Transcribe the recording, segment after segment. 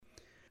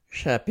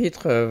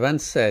Chapitre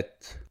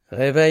 27.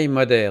 Réveils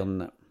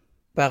modernes.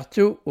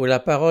 Partout où la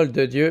parole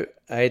de Dieu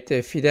a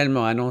été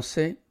fidèlement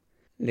annoncée,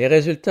 les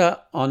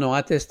résultats en ont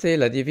attesté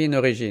la divine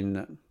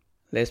origine.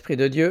 L'Esprit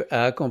de Dieu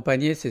a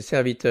accompagné ses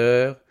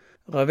serviteurs,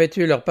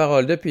 revêtu leur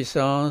parole de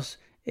puissance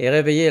et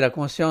réveillé la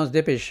conscience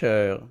des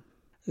pécheurs.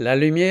 La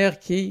lumière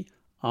qui,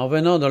 en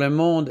venant dans le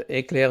monde,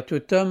 éclaire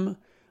tout homme,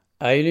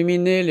 a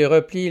illuminé les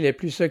replis les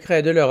plus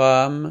secrets de leur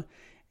âme,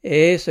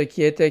 et ce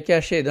qui était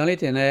caché dans les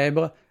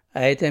ténèbres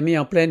a été mis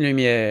en pleine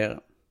lumière.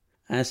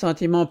 Un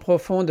sentiment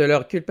profond de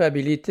leur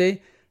culpabilité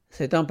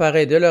s'est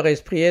emparé de leur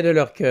esprit et de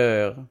leur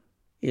cœur.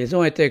 Ils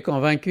ont été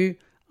convaincus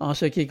en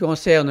ce qui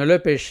concerne le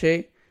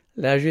péché,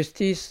 la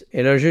justice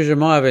et le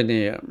jugement à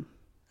venir.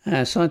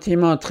 Un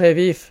sentiment très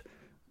vif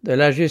de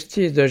la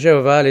justice de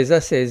Jéhovah les a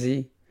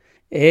saisis,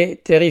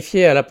 et,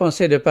 terrifiés à la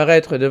pensée de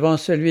paraître devant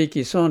celui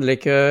qui sonde les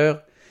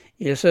cœurs,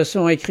 ils se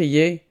sont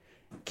écriés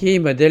 « Qui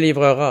me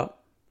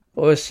délivrera ?»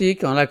 Aussi,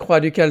 quand la croix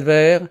du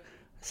calvaire,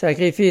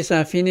 sacrifice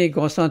infini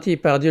consenti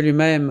par Dieu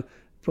lui-même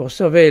pour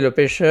sauver le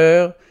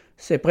pécheur,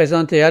 s'est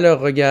présenté à leur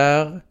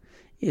regard,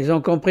 ils ont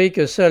compris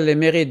que seuls les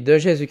mérites de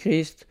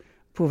Jésus-Christ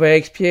pouvaient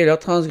expier leurs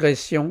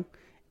transgressions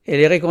et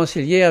les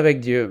réconcilier avec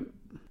Dieu.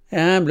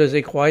 Humbles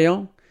et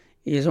croyants,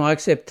 ils ont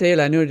accepté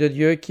l'agneau de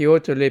Dieu qui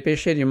ôte les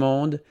péchés du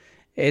monde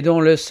et dont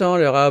le sang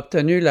leur a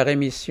obtenu la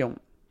rémission.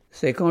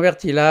 Ces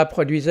convertis-là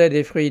produisaient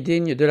des fruits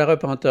dignes de la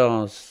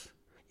repentance.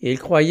 Ils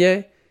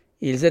croyaient,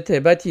 ils étaient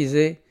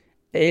baptisés,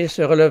 et ils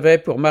se relevaient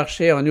pour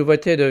marcher en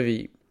nouveauté de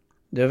vie.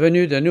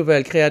 Devenus de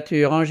nouvelles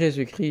créatures en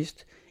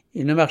Jésus-Christ,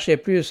 ils ne marchaient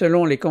plus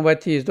selon les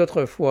convoitises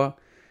d'autrefois,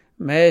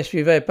 mais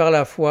suivaient par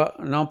la foi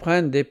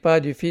l'empreinte des pas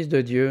du Fils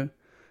de Dieu,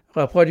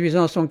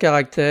 reproduisant son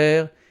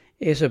caractère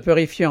et se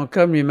purifiant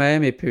comme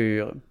lui-même est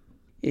pur.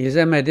 Ils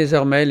aimaient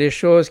désormais les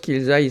choses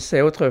qu'ils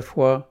haïssaient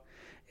autrefois,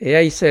 et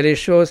haïssaient les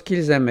choses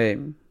qu'ils aimaient.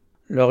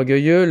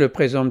 L'orgueilleux, le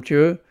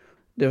présomptueux,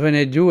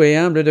 devenait doux et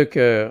humble de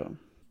cœur.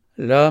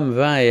 L'homme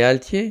vain et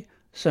altier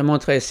se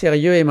montrait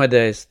sérieux et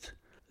modeste.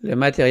 Le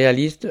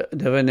matérialiste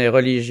devenait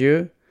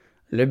religieux,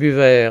 le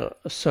buveur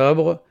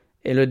sobre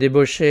et le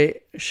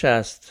débauché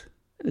chaste.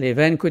 Les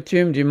vaines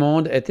coutumes du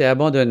monde étaient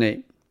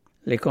abandonnées.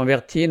 Les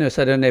convertis ne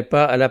s'adonnaient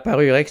pas à la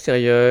parure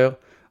extérieure,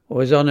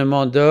 aux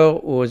ornements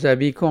d'or ou aux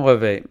habits qu'on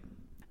revêt,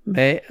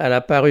 mais à la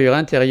parure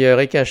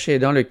intérieure et cachée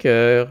dans le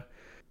cœur,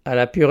 à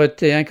la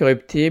pureté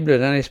incorruptible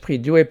d'un esprit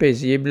doux et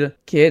paisible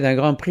qui est d'un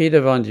grand prix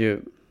devant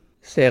Dieu.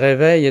 Ces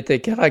réveils étaient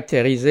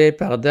caractérisés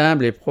par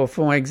d'humbles et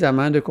profonds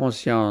examens de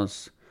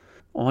conscience.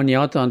 On y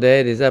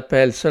entendait des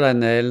appels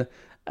solennels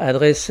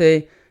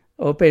adressés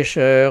aux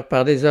pécheurs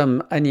par des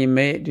hommes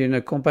animés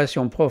d'une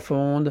compassion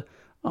profonde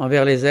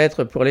envers les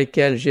êtres pour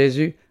lesquels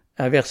Jésus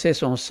a versé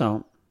son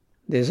sang.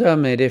 Des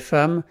hommes et des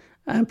femmes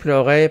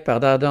imploraient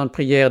par d'ardentes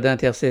prières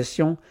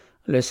d'intercession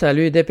le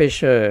salut des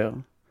pécheurs.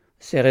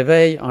 Ces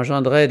réveils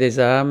engendraient des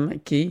âmes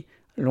qui,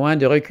 loin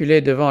de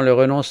reculer devant le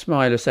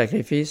renoncement et le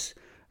sacrifice,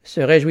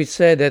 se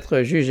réjouissaient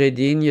d'être jugés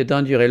dignes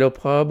d'endurer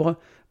l'opprobre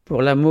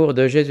pour l'amour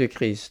de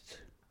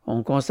Jésus-Christ.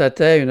 On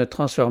constatait une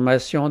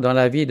transformation dans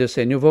la vie de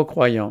ces nouveaux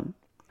croyants.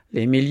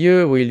 Les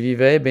milieux où ils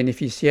vivaient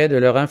bénéficiaient de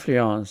leur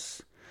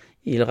influence.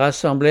 Ils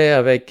rassemblaient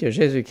avec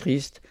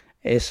Jésus-Christ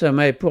et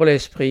semaient pour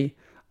l'Esprit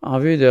en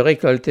vue de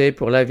récolter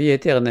pour la vie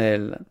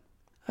éternelle.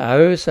 À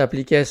eux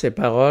s'appliquaient ces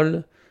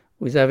paroles «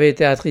 Vous avez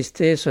été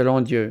attristés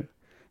selon Dieu »,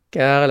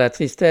 car la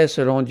tristesse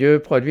selon Dieu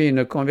produit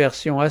une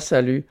conversion à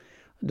salut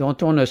dont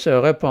on ne se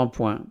repent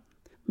point.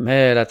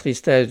 Mais la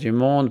tristesse du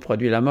monde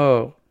produit la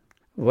mort.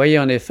 Voyez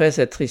en effet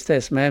cette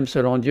tristesse même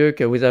selon Dieu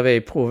que vous avez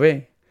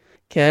éprouvée.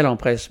 Quel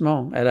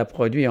empressement elle a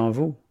produit en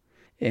vous,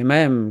 et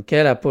même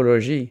quelle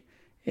apologie,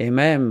 et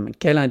même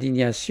quelle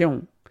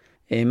indignation,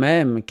 et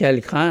même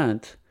quelle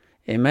crainte,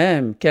 et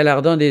même quel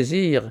ardent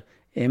désir,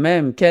 et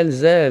même quel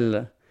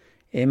zèle,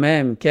 et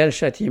même quel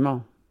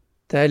châtiment.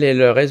 Tel est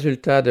le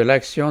résultat de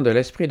l'action de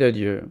l'Esprit de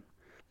Dieu.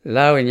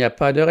 Là où il n'y a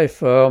pas de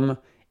réforme,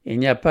 il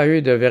n'y a pas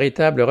eu de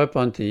véritable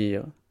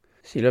repentir.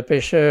 Si le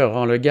pécheur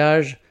rend le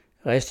gage,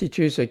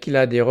 restitue ce qu'il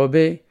a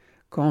dérobé,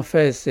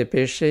 confesse ses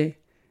péchés,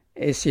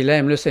 et s'il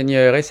aime le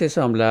Seigneur et ses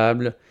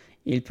semblables,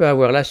 il peut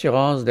avoir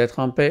l'assurance d'être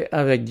en paix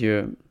avec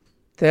Dieu.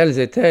 Tels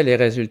étaient les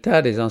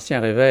résultats des anciens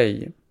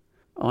réveils.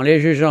 En les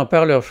jugeant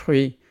par leurs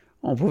fruits,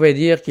 on pouvait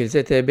dire qu'ils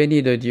étaient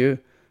bénis de Dieu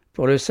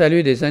pour le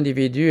salut des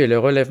individus et le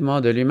relèvement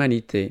de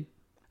l'humanité.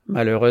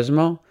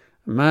 Malheureusement,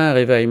 maints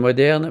réveils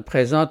modernes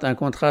présentent un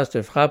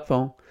contraste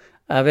frappant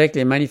avec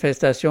les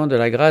manifestations de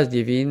la grâce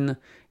divine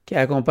qui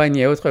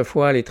accompagnaient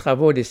autrefois les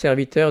travaux des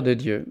serviteurs de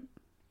Dieu.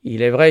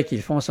 Il est vrai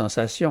qu'ils font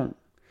sensation.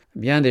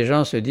 Bien des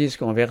gens se disent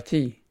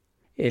convertis,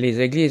 et les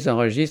églises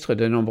enregistrent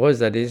de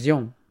nombreuses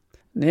adhésions.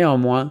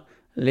 Néanmoins,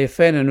 les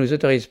faits ne nous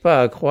autorisent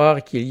pas à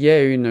croire qu'il y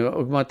ait une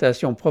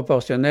augmentation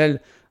proportionnelle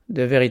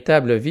de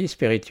véritable vie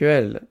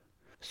spirituelle.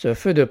 Ce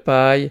feu de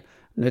paille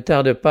ne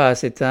tarde pas à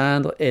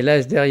s'éteindre et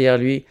laisse derrière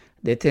lui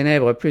des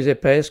ténèbres plus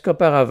épaisses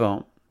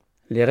qu'auparavant.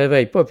 Les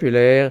réveils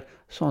populaires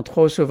sont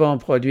trop souvent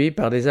produits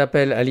par des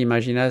appels à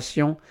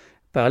l'imagination,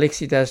 par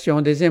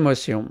l'excitation des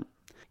émotions.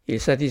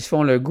 Ils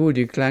satisfont le goût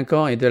du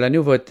clinquant et de la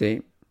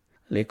nouveauté.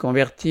 Les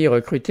convertis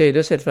recrutés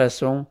de cette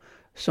façon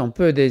sont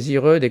peu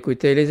désireux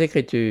d'écouter les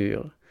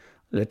Écritures.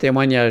 Le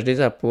témoignage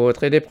des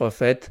apôtres et des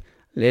prophètes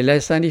les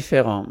laisse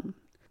indifférents.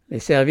 Les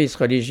services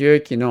religieux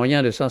qui n'ont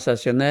rien de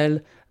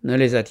sensationnel ne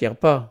les attirent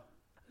pas.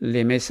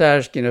 Les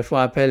messages qui ne font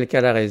appel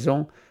qu'à la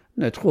raison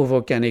ne trouvent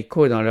aucun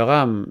écho dans leur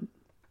âme.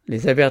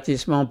 Les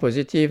avertissements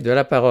positifs de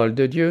la parole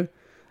de Dieu,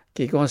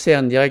 qui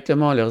concernent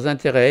directement leurs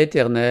intérêts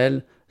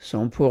éternels,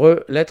 sont pour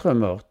eux lettres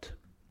mortes.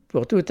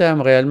 Pour toute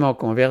âme réellement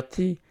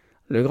convertie,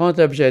 le grand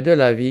objet de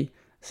la vie,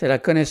 c'est la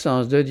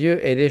connaissance de Dieu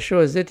et des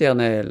choses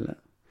éternelles.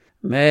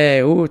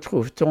 Mais où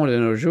trouve-t-on de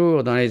nos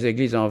jours, dans les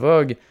églises en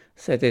vogue,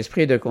 cet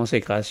esprit de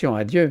consécration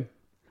à Dieu?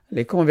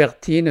 Les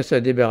convertis ne se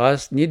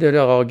débarrassent ni de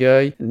leur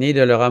orgueil, ni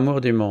de leur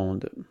amour du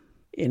monde.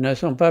 Ils ne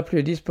sont pas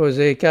plus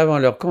disposés qu'avant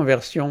leur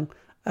conversion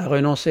à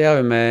renoncer à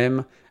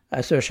eux-mêmes,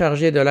 à se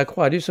charger de la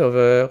croix du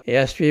Sauveur et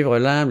à suivre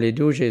l'humble et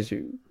doux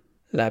Jésus.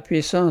 La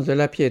puissance de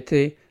la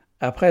piété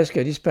a presque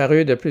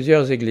disparu de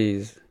plusieurs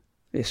églises.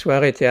 Les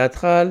soirées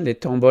théâtrales, les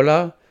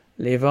tombolas,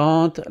 les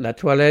ventes, la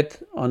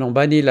toilette en ont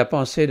banni la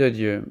pensée de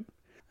Dieu.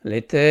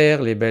 Les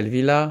terres, les belles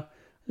villas,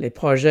 les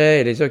projets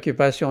et les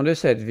occupations de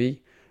cette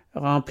vie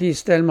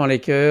remplissent tellement les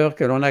cœurs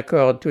que l'on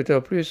accorde tout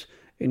au plus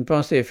une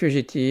pensée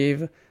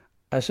fugitive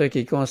à ce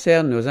qui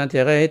concerne nos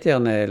intérêts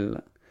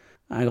éternels.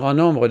 Un grand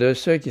nombre de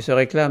ceux qui se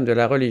réclament de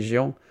la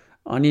religion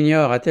en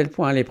ignorent à tel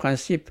point les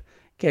principes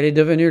qu'elle est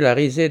devenue la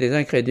risée des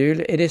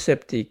incrédules et des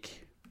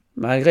sceptiques.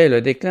 Malgré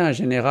le déclin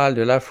général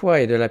de la foi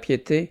et de la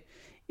piété,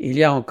 il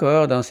y a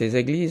encore dans ces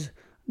églises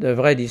de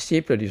vrais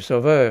disciples du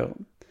Sauveur.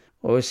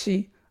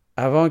 Aussi,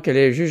 avant que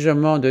les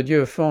jugements de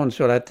Dieu fondent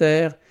sur la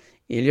terre,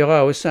 il y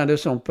aura au sein de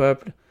son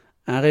peuple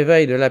un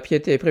réveil de la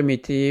piété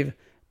primitive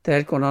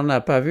tel qu'on n'en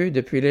a pas vu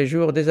depuis les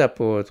jours des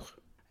apôtres.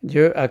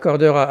 Dieu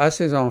accordera à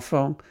ses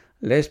enfants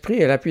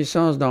l'esprit et la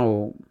puissance d'en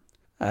haut.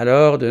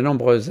 Alors de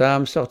nombreuses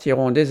âmes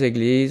sortiront des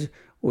églises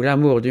où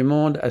l'amour du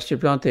monde a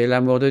supplanté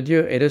l'amour de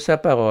Dieu et de sa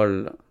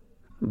parole.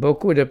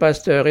 Beaucoup de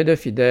pasteurs et de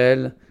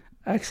fidèles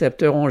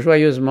accepteront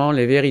joyeusement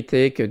les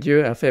vérités que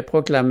Dieu a fait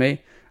proclamer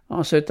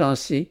en ce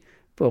temps-ci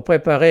pour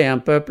préparer un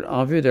peuple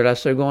en vue de la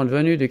seconde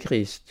venue du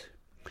Christ.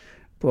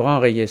 Pour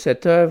enrayer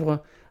cette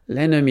œuvre,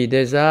 l'ennemi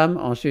des âmes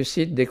en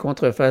suscite des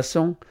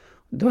contrefaçons,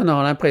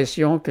 donnant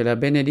l'impression que la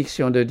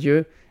bénédiction de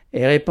Dieu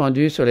est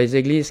répandue sur les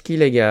églises qui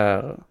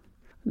l'égarent.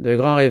 De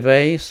grands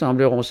réveils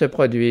sembleront se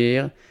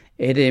produire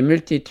et des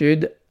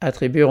multitudes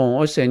attribueront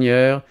au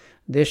Seigneur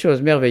des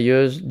choses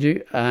merveilleuses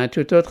dues à un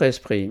tout autre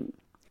esprit.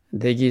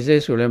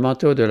 Déguisé sous le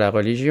manteau de la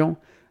religion,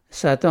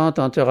 Satan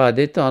tentera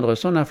d'étendre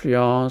son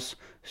influence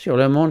sur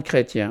le monde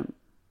chrétien.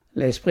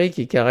 L'esprit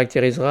qui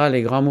caractérisera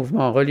les grands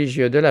mouvements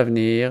religieux de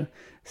l'avenir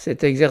s'est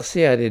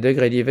exercé à des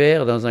degrés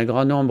divers dans un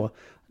grand nombre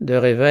de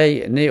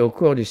réveils nés au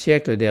cours du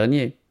siècle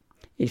dernier.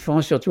 Ils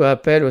font surtout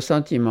appel aux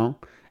sentiments,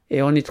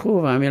 et on y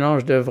trouve un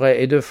mélange de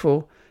vrai et de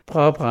faux,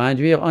 propre à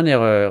induire en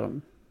erreur.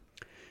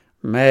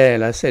 Mais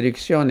la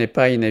séduction n'est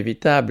pas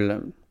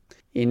inévitable.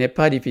 Il n'est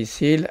pas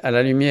difficile, à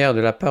la lumière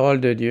de la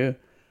parole de Dieu,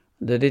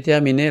 de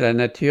déterminer la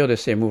nature de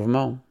ces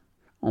mouvements.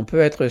 On peut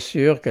être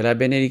sûr que la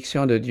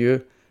bénédiction de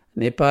Dieu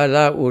n'est pas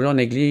là où l'on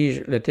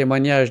néglige le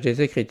témoignage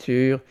des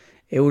Écritures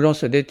et où l'on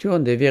se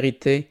détourne des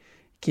vérités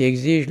qui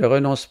exigent le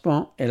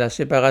renoncement et la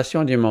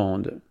séparation du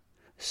monde.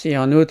 Si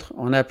en outre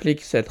on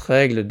applique cette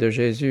règle de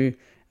Jésus,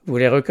 vous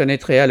les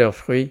reconnaîtrez à leurs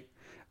fruits,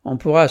 on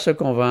pourra se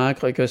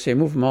convaincre que ces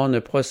mouvements ne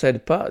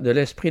procèdent pas de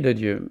l'Esprit de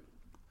Dieu.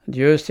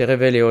 Dieu s'est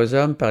révélé aux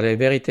hommes par les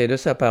vérités de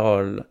sa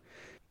parole.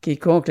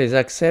 Quiconque les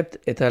accepte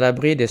est à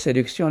l'abri des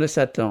séductions de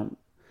Satan.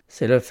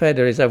 C'est le fait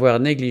de les avoir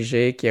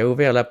négligés qui a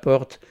ouvert la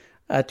porte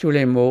à tous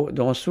les maux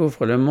dont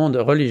souffre le monde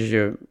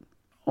religieux.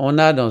 On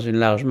a, dans une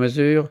large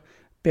mesure,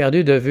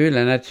 perdu de vue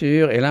la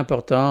nature et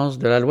l'importance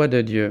de la loi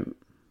de Dieu.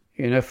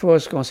 Une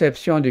fausse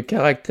conception du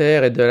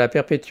caractère et de la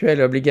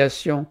perpétuelle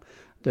obligation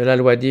de la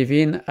loi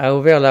divine a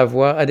ouvert la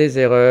voie à des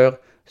erreurs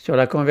sur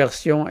la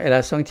conversion et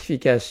la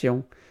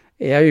sanctification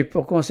et a eu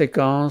pour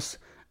conséquence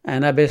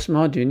un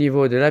abaissement du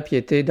niveau de la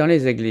piété dans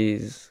les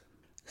églises.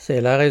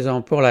 C'est la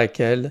raison pour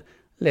laquelle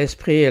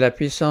l'esprit et la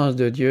puissance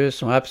de Dieu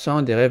sont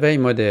absents des réveils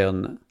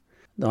modernes.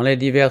 Dans les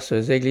diverses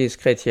églises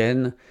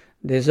chrétiennes,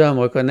 des hommes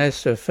reconnaissent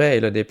ce fait et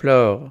le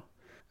déplorent.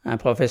 Un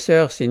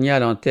professeur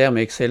signale en termes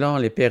excellents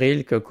les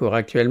périls que court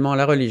actuellement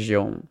la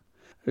religion.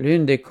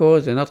 L'une des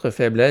causes de notre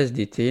faiblesse,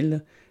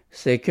 dit-il,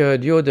 c'est que,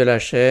 du haut de la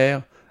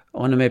chair,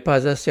 on ne met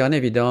pas assez en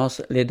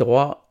évidence les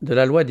droits de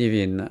la loi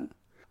divine.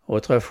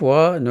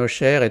 Autrefois, nos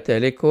chairs étaient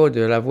l'écho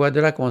de la voix de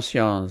la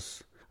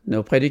conscience.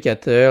 Nos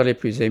prédicateurs les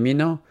plus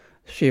éminents,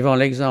 suivant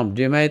l'exemple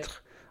du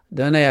Maître,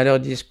 donnaient à leur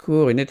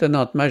discours une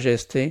étonnante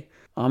majesté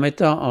en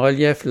mettant en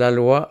relief la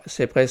loi,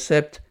 ses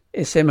préceptes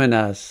et ses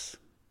menaces.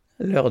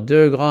 Leurs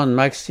deux grandes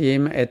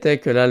maximes étaient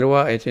que la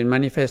loi est une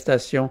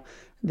manifestation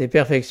des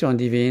perfections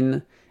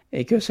divines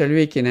et que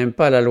celui qui n'aime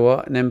pas la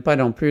loi n'aime pas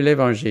non plus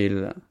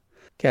l'Évangile.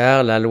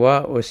 Car la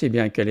loi, aussi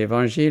bien que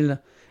l'Évangile,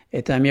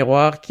 est un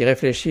miroir qui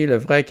réfléchit le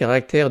vrai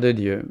caractère de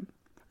Dieu.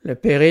 Le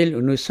péril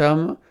où nous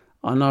sommes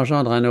en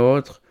engendre un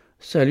autre,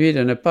 celui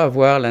de ne pas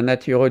voir la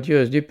nature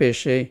odieuse du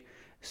péché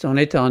son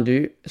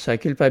étendue, sa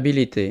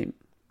culpabilité.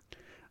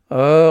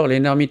 Or,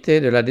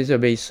 l'énormité de la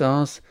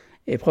désobéissance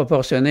est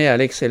proportionnée à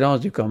l'excellence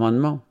du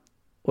commandement.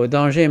 Au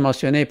danger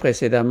mentionné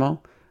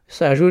précédemment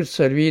s'ajoute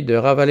celui de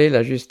ravaler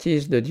la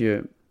justice de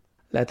Dieu.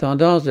 La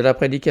tendance de la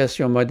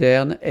prédication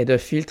moderne est de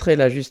filtrer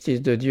la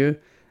justice de Dieu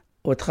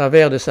au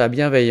travers de sa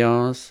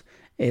bienveillance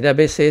et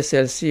d'abaisser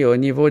celle-ci au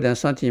niveau d'un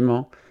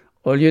sentiment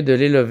au lieu de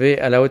l'élever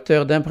à la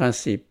hauteur d'un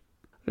principe.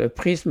 Le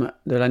prisme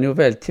de la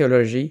nouvelle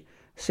théologie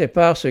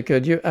sépare ce que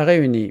Dieu a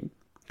réuni.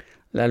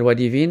 La loi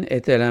divine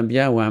est-elle un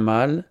bien ou un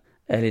mal?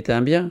 Elle est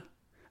un bien.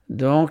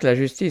 Donc la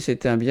justice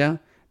est un bien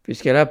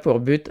puisqu'elle a pour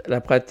but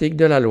la pratique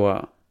de la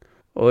loi.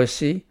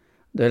 Aussi,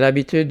 de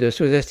l'habitude de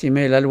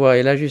sous-estimer la loi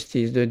et la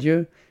justice de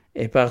Dieu,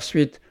 et par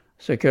suite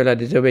ce que la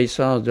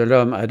désobéissance de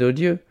l'homme a de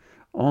Dieu,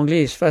 on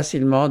glisse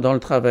facilement dans le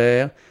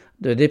travers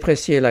de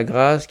déprécier la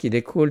grâce qui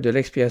découle de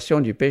l'expiation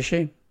du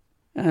péché.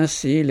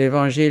 Ainsi,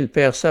 l'Évangile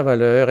perd sa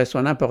valeur et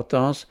son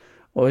importance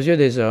aux yeux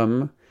des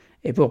hommes,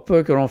 et pour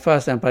peu que l'on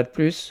fasse un pas de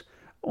plus,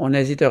 on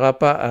n'hésitera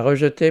pas à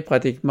rejeter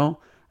pratiquement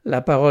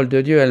la parole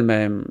de Dieu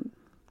elle-même.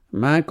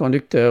 Maints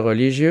conducteurs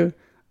religieux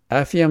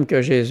affirment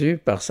que Jésus,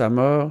 par sa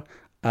mort,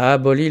 a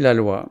aboli la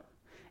loi,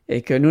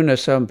 et que nous ne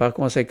sommes par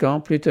conséquent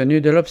plus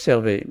tenus de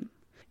l'observer.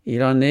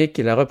 Il en est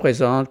qui la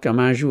représentent comme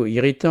un joug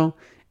irritant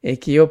et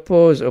qui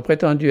oppose au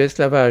prétendu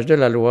esclavage de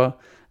la loi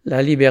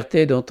la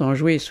liberté dont on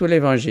jouit sous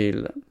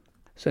l'Évangile.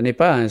 Ce n'est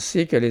pas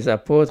ainsi que les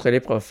apôtres et les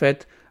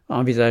prophètes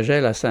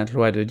envisageaient la sainte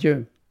loi de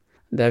Dieu.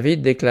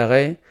 David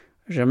déclarait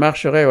 « Je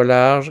marcherai au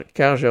large,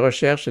 car je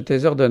recherche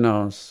tes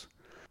ordonnances ».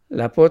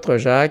 L'apôtre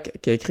Jacques,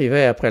 qui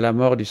écrivait après la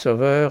mort du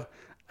Sauveur,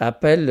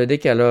 appelle le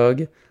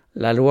décalogue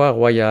la loi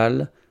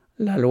royale,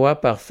 la loi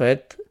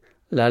parfaite,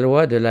 la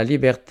loi de la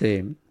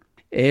liberté.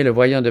 Et le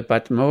voyant de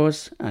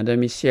Patmos, un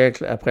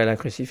demi-siècle après la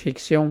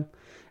crucifixion,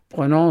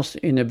 prononce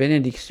une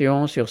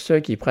bénédiction sur ceux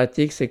qui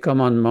pratiquent ses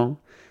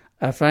commandements,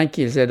 afin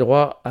qu'ils aient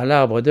droit à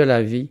l'arbre de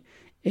la vie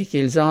et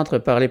qu'ils entrent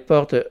par les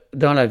portes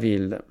dans la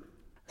ville.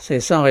 C'est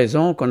sans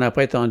raison qu'on a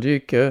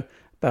prétendu que,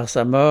 par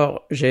sa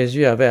mort,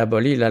 Jésus avait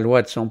aboli la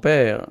loi de son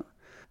Père.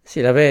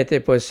 S'il avait été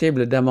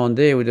possible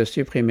d'amender ou de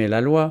supprimer la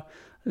loi,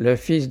 le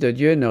Fils de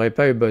Dieu n'aurait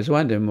pas eu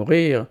besoin de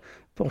mourir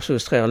pour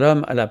soustraire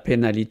l'homme à la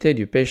pénalité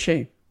du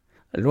péché.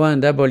 Loin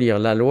d'abolir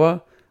la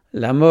loi,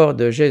 la mort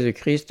de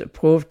Jésus-Christ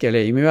prouve qu'elle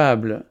est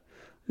immuable.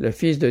 Le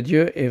Fils de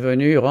Dieu est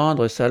venu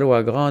rendre sa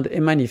loi grande et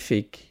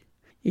magnifique.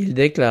 Il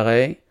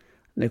déclarait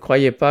 « Ne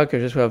croyez pas que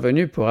je sois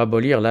venu pour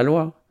abolir la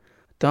loi.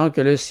 Tant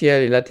que le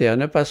ciel et la terre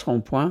ne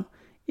passeront point,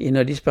 il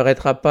ne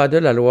disparaîtra pas de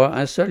la loi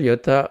un seul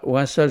iota ou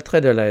un seul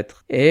trait de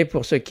lettre. Et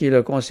pour ce qui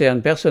le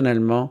concerne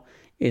personnellement,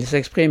 il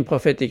s'exprime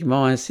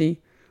prophétiquement ainsi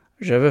 «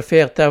 Je veux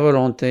faire ta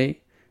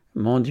volonté,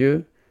 mon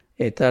Dieu,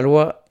 et ta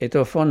loi est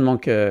au fond de mon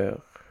cœur. »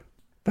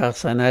 Par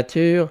sa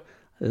nature,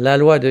 la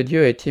loi de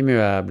Dieu est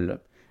immuable.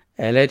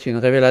 Elle est une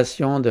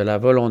révélation de la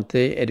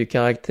volonté et du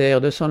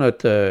caractère de son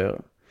auteur.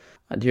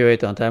 Dieu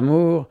étant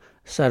amour,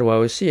 sa loi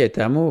aussi est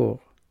amour.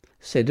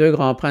 Ces deux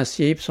grands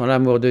principes sont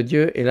l'amour de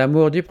Dieu et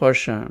l'amour du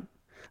prochain.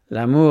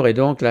 L'amour est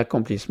donc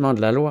l'accomplissement de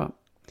la loi.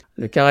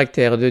 Le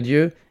caractère de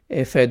Dieu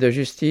est fait de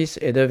justice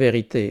et de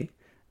vérité.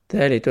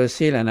 Telle est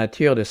aussi la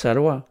nature de sa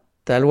loi.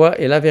 Ta loi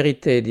est la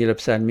vérité, dit le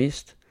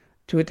psalmiste.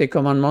 Tous tes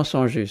commandements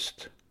sont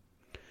justes.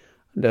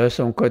 De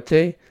son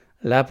côté,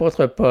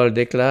 l'apôtre Paul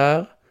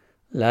déclare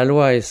 « La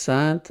loi est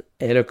sainte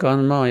et le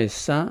commandement est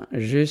saint,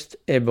 juste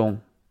et bon ».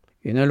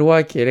 Une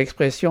loi qui est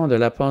l'expression de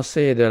la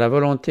pensée et de la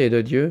volonté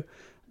de Dieu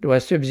doit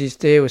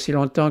subsister aussi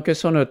longtemps que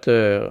son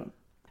auteur.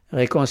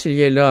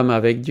 Réconcilier l'homme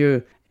avec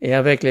Dieu et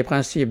avec les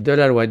principes de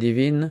la loi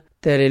divine,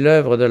 telle est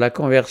l'œuvre de la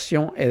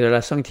conversion et de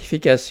la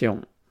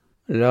sanctification.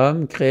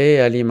 L'homme,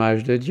 créé à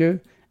l'image de Dieu,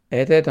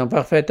 était en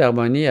parfaite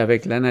harmonie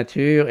avec la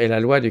nature et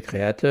la loi du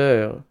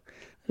Créateur.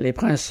 Les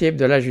principes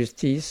de la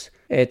justice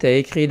étaient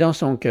écrits dans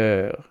son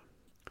cœur.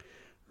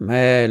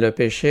 Mais le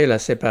péché l'a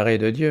séparé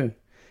de Dieu.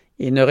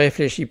 Il ne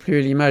réfléchit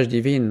plus l'image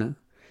divine.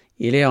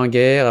 Il est en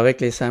guerre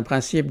avec les saints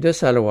principes de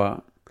sa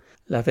loi.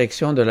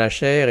 L'affection de la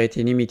chair est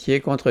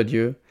inimitié contre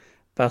Dieu,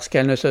 parce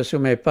qu'elle ne se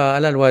soumet pas à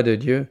la loi de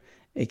Dieu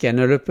et qu'elle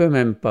ne le peut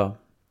même pas.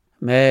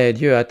 Mais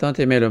Dieu a tant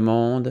aimé le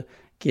monde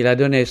qu'il a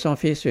donné son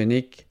Fils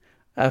unique,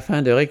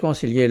 afin de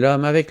réconcilier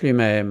l'homme avec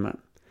lui-même.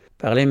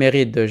 Par les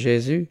mérites de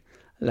Jésus,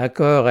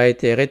 l'accord a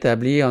été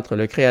rétabli entre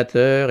le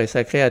Créateur et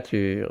sa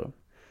créature.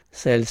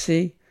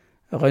 Celle-ci,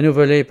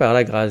 renouvelée par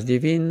la grâce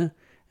divine,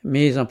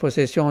 mise en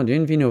possession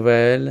d'une vie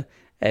nouvelle,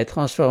 est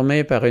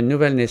transformée par une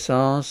nouvelle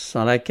naissance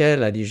sans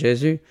laquelle, a dit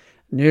Jésus,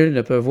 nul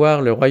ne peut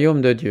voir le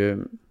royaume de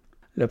Dieu.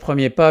 Le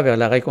premier pas vers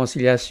la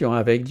réconciliation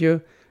avec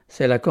Dieu,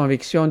 c'est la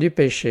conviction du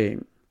péché.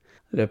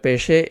 Le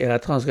péché est la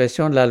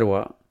transgression de la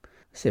loi.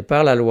 C'est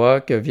par la loi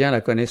que vient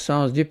la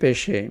connaissance du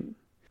péché.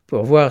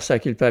 Pour voir sa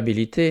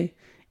culpabilité,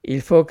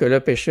 il faut que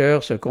le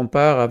pécheur se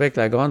compare avec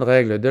la grande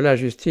règle de la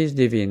justice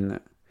divine.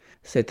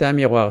 C'est un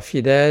miroir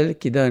fidèle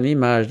qui donne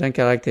l'image d'un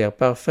caractère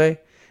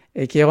parfait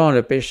et qui rend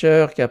le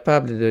pécheur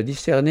capable de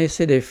discerner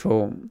ses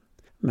défauts.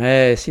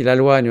 Mais si la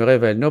loi nous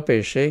révèle nos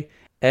péchés,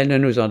 elle ne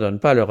nous en donne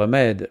pas le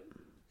remède.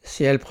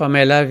 Si elle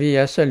promet la vie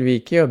à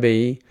celui qui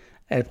obéit,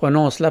 elle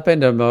prononce la peine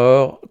de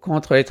mort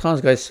contre les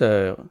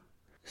transgresseurs.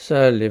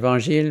 Seul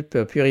l'Évangile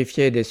peut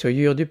purifier des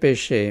souillures du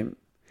péché.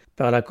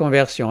 Par la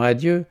conversion à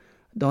Dieu,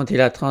 dont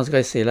il a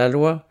transgressé la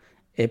loi,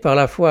 et par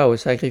la foi au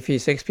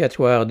sacrifice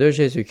expiatoire de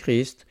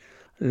Jésus-Christ,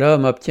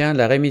 l'homme obtient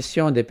la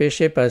rémission des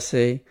péchés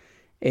passés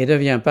et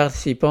devient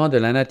participant de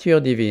la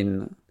nature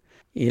divine.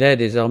 Il est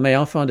désormais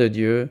enfant de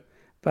Dieu,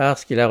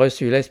 parce qu'il a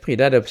reçu l'esprit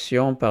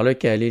d'adoption par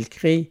lequel il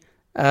crie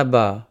 «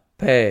 Abba,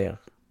 Père ».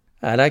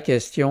 À la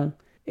question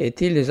 «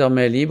 Est-il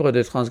désormais libre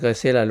de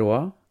transgresser la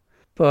loi ?»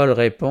 Paul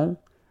répond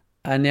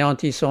 «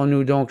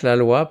 Anéantissons-nous donc la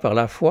loi par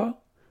la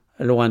foi ?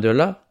 Loin de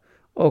là.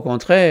 Au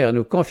contraire,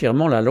 nous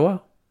confirmons la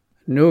loi.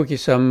 Nous qui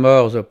sommes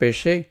morts au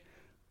péché,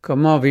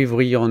 comment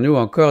vivrions-nous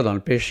encore dans le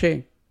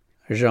péché ?»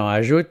 Jean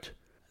ajoute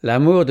 «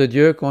 L'amour de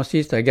Dieu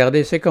consiste à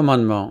garder ses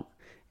commandements,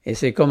 et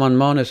ses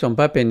commandements ne sont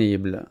pas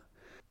pénibles.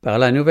 Par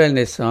la nouvelle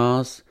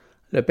naissance,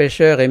 le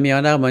pécheur est mis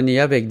en harmonie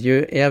avec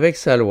Dieu et avec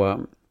sa loi.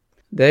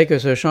 Dès que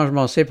ce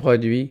changement s'est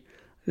produit,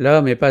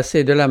 l'homme est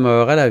passé de la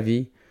mort à la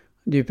vie,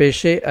 du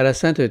péché à la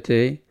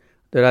sainteté,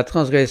 de la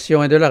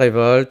transgression et de la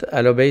révolte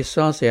à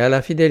l'obéissance et à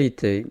la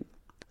fidélité.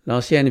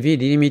 L'ancienne vie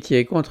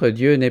d'inimitié contre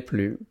Dieu n'est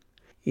plus.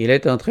 Il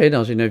est entré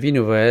dans une vie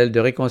nouvelle de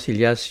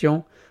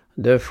réconciliation,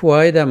 de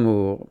foi et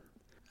d'amour.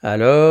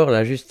 Alors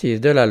la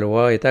justice de la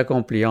loi est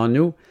accomplie en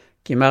nous,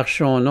 qui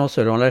marchons non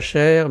selon la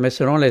chair, mais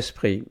selon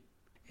l'esprit.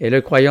 Et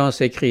le croyant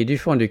s'écrie du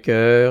fond du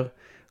cœur,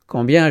 «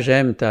 Combien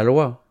j'aime ta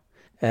loi !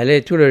 Elle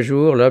est tout le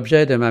jour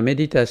l'objet de ma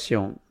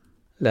méditation.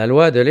 La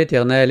loi de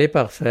l'Éternel est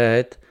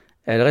parfaite,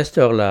 elle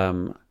restaure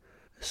l'âme.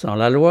 Sans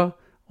la loi,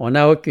 on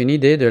n'a aucune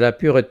idée de la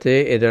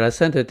pureté et de la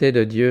sainteté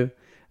de Dieu,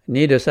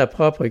 ni de sa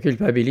propre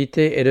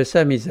culpabilité et de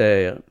sa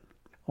misère.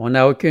 On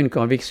n'a aucune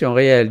conviction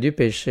réelle du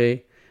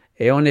péché,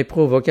 et on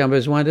n'éprouve aucun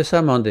besoin de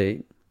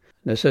s'amender.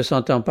 Ne se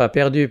sentant pas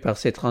perdu par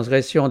ces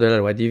transgressions de la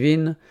loi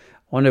divine,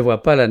 on ne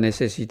voit pas la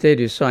nécessité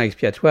du sang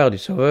expiatoire du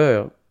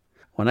Sauveur.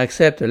 On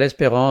accepte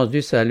l'espérance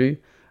du salut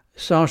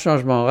sans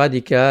changement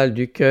radical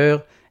du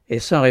cœur et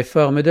sans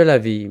réforme de la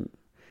vie.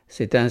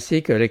 C'est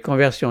ainsi que les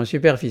conversions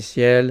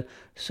superficielles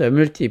se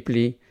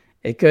multiplient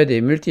et que des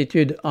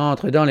multitudes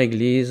entrent dans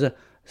l'Église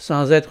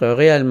sans être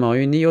réellement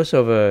unies au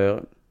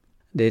Sauveur.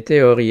 Des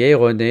théories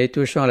erronées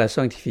touchant la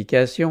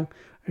sanctification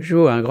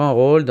jouent un grand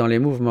rôle dans les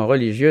mouvements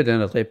religieux de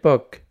notre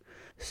époque.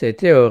 Ces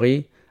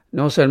théories,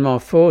 non seulement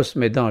fausses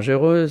mais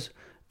dangereuses,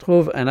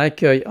 trouvent un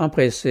accueil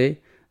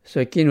empressé, ce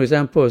qui nous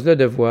impose le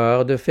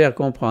devoir de faire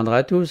comprendre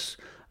à tous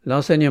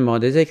l'enseignement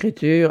des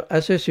Écritures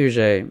à ce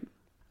sujet.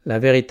 La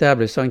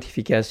véritable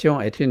sanctification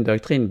est une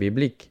doctrine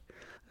biblique.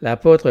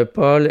 L'apôtre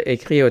Paul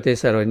écrit aux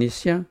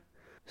Thessaloniciens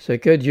 « Ce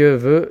que Dieu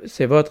veut,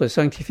 c'est votre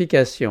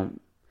sanctification ».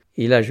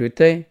 Il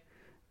ajoutait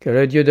 « Que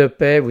le Dieu de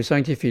paix vous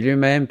sanctifie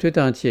lui-même tout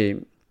entier ».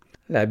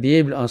 La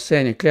Bible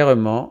enseigne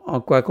clairement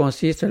en quoi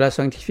consiste la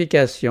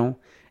sanctification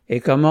et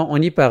comment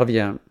on y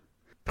parvient.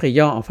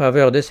 Priant en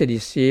faveur de ses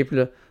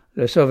disciples,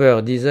 le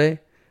Sauveur disait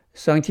 «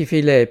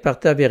 Sanctifie-les par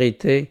ta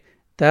vérité,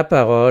 ta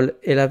parole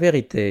est la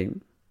vérité ».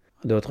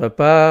 D'autre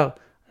part,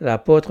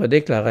 l'apôtre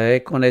déclarait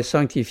qu'on est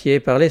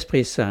sanctifié par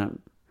l'Esprit Saint.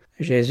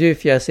 Jésus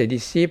fit à ses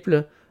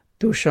disciples,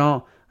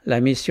 touchant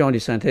la mission du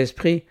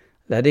Saint-Esprit,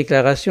 la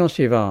déclaration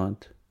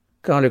suivante.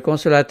 « Quand le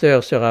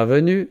Consolateur sera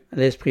venu,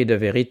 l'Esprit de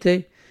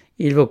vérité,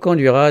 il vous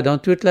conduira dans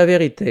toute la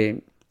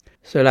vérité. »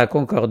 Cela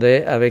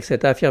concordait avec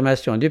cette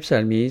affirmation du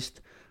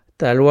psalmiste, «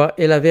 Ta loi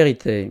est la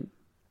vérité ».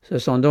 Ce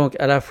sont donc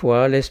à la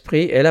fois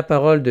l'Esprit et la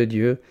parole de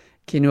Dieu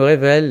qui nous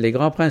révèlent les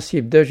grands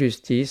principes de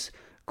justice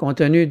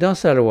contenus dans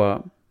sa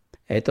loi.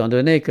 Étant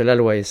donné que la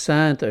loi est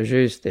sainte,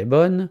 juste et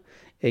bonne,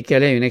 et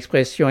qu'elle est une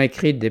expression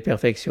écrite des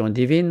perfections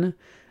divines,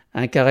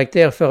 un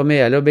caractère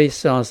formé à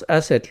l'obéissance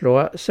à cette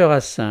loi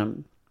sera saint.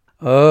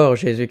 Or,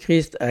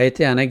 Jésus-Christ a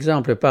été un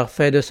exemple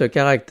parfait de ce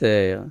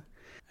caractère.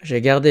 « J'ai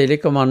gardé les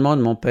commandements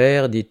de mon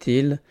Père,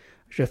 dit-il,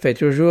 je fais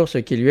toujours ce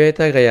qui lui est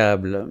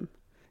agréable. »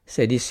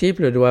 Ses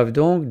disciples doivent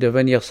donc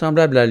devenir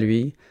semblables à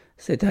lui,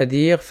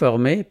 c'est-à-dire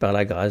former, par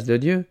la grâce de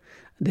Dieu,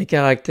 des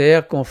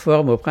caractères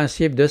conformes aux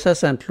principes de sa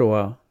sainte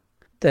loi.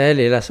 Telle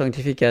est la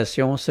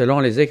sanctification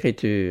selon les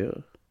Écritures.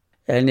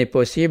 Elle n'est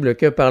possible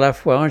que par la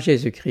foi en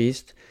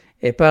Jésus-Christ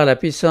et par la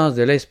puissance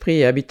de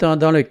l'Esprit habitant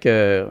dans le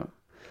cœur.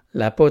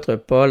 L'apôtre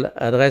Paul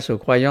adresse aux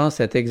croyants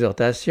cette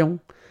exhortation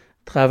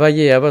 «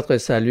 Travaillez à votre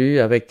salut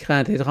avec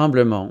crainte et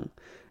tremblement,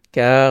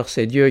 car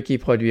c'est Dieu qui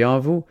produit en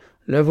vous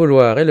le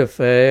vouloir et le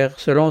faire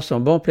selon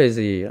son bon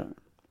plaisir. »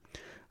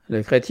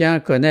 Le chrétien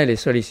connaît les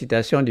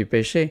sollicitations du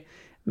péché,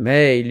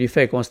 mais il lui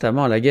fait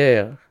constamment la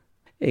guerre.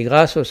 Et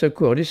grâce au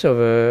secours du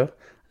Sauveur,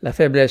 la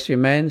faiblesse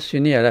humaine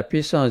s'unit à la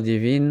puissance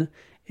divine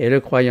et le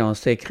croyant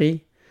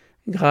s'écrie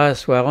 «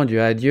 Grâce soit rendue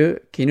à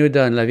Dieu qui nous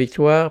donne la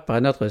victoire par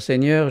notre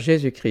Seigneur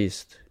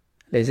Jésus-Christ. »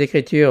 Les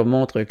Écritures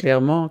montrent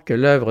clairement que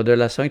l'œuvre de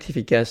la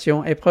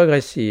sanctification est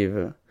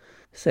progressive.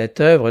 Cette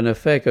œuvre ne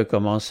fait que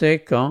commencer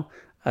quand,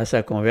 à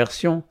sa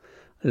conversion,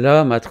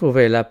 l'homme a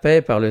trouvé la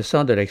paix par le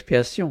sang de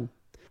l'expiation.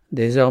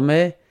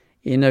 Désormais,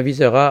 il ne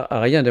visera à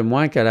rien de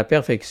moins qu'à la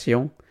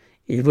perfection,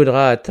 il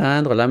voudra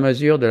atteindre la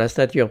mesure de la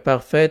stature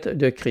parfaite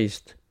de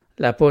Christ.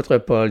 L'apôtre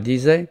Paul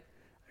disait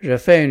 « Je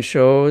fais une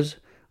chose,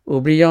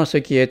 oubliant ce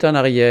qui est en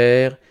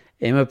arrière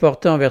et me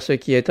portant vers ce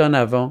qui est en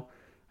avant,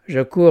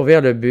 je cours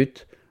vers le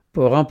but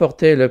pour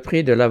remporter le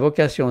prix de la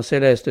vocation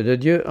céleste de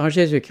Dieu en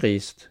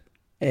Jésus-Christ. »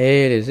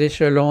 Et les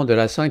échelons de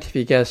la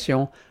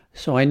sanctification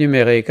sont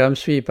énumérés comme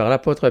suit par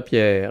l'apôtre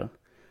Pierre.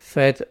 «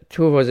 Faites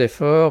tous vos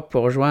efforts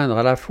pour joindre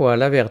à la fois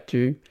la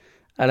vertu,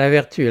 à la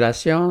vertu la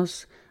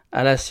science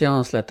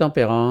la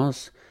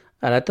tempérance,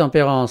 à la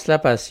tempérance la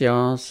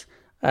patience,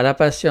 à la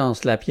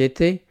patience la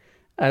piété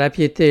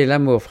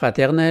l'amour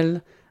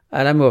fraternel,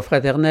 à l'amour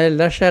fraternel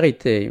la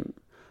charité.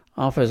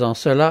 En faisant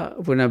cela,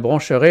 vous ne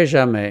broncherez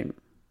jamais. »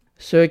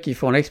 Ceux qui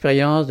font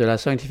l'expérience de la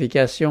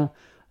sanctification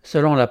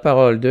selon la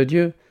parole de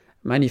Dieu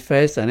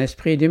manifestent un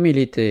esprit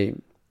d'humilité.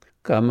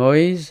 Comme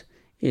Moïse,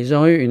 ils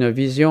ont eu une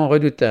vision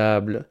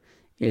redoutable.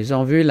 Ils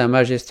ont vu la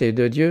majesté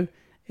de Dieu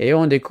et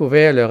ont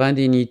découvert leur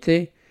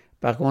indignité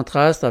par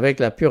contraste avec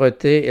la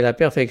pureté et la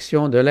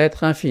perfection de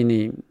l'être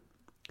infini.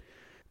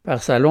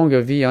 Par sa longue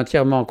vie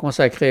entièrement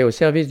consacrée au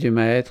service du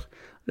Maître,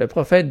 le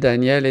prophète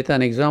Daniel est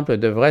un exemple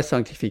de vraie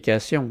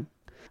sanctification.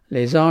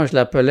 Les anges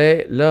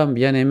l'appelaient l'homme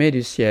bien-aimé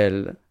du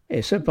ciel.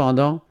 Et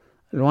cependant,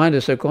 loin de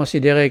se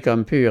considérer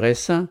comme pur et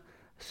saint,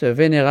 ce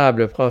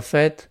vénérable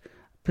prophète,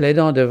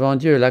 plaidant devant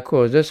Dieu la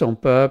cause de son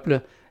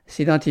peuple,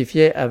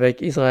 s'identifiait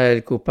avec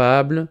Israël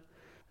coupable.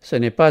 « Ce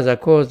n'est pas à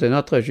cause de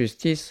notre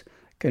justice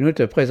que nous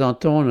te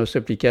présentons nos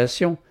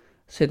supplications,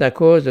 c'est à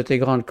cause de tes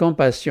grandes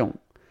compassions.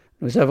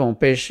 Nous avons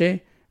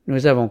péché,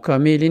 nous avons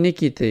commis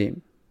l'iniquité. »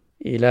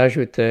 Il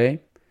ajoutait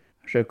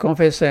 « Je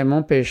confessais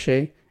mon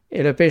péché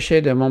et le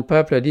péché de mon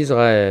peuple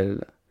d'Israël. »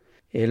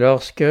 Et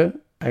lorsque,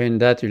 à une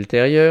date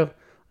ultérieure,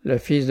 le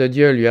Fils de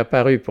Dieu lui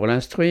apparut pour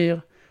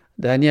l'instruire,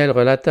 Daniel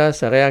relata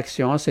sa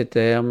réaction en ces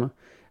termes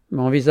 «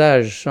 Mon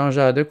visage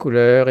changea de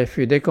couleur et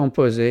fut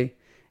décomposé,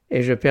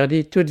 et je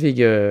perdis toute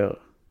vigueur. »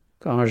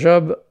 Quand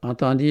Job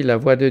entendit la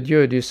voix de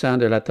Dieu du sein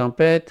de la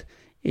tempête,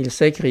 il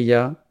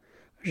s'écria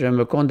 « Je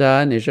me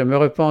condamne et je me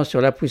repens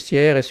sur la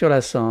poussière et sur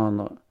la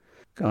cendre. »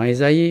 Quand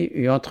Ésaïe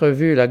eut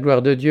entrevu la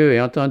gloire de Dieu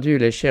et entendu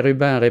les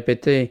chérubins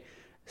répéter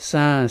 «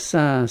 Saint,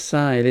 Saint,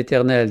 Saint est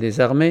l'Éternel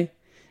des armées »,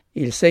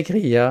 il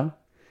s'écria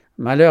 «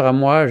 Malheur à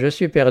moi, je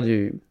suis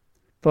perdu. »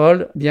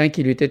 Paul, bien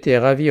qu'il eût été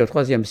ravi au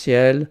 3e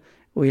ciel,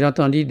 où il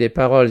entendit des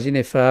paroles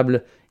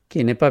ineffables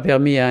qu'il n'est pas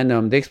permis à un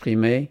homme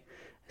d'exprimer,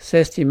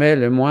 s'estimait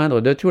le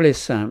moindre de tous les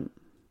saints.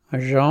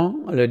 Jean,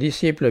 le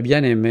disciple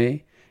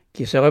bien-aimé,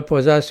 qui se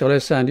reposa sur le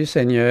sein du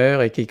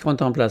Seigneur et qui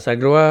contempla sa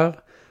gloire,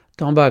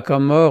 tomba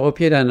comme mort aux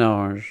pieds d'un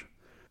ange.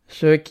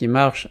 Ceux qui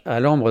marchent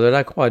à l'ombre de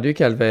la croix du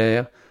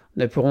calvaire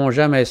ne pourront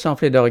jamais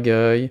s'enfler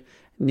d'orgueil,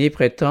 ni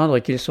prétendre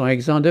qu'ils sont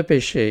exempts de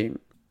péché.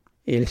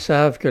 Ils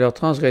savent que leurs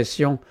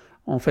transgressions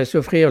ont fait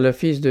souffrir le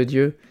Fils de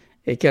Dieu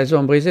et qu'elles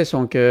ont brisé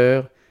son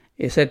cœur,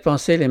 et cette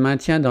pensée les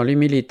maintient dans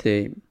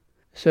l'humilité.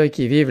 Ceux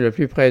qui vivent le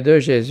plus près de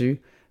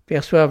Jésus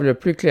perçoivent le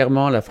plus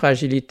clairement la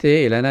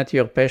fragilité et la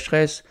nature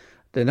pécheresse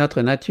de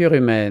notre nature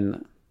humaine.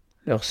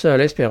 Leur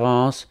seule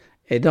espérance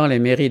est dans les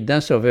mérites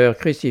d'un Sauveur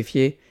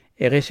crucifié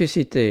et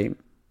ressuscité.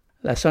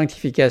 La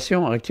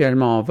sanctification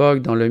actuellement en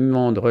vogue dans le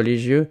monde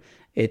religieux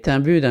est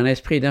imbue d'un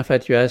esprit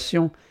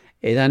d'infatuation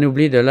et d'un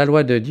oubli de la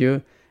loi de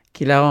Dieu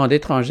qui la rend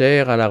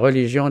étrangère à la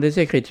religion des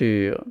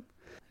Écritures.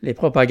 Les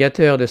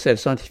propagateurs de cette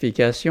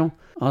sanctification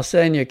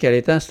enseignent qu'elle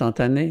est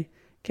instantanée,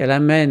 qu'elle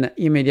amène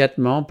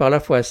immédiatement par la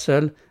foi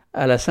seule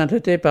à la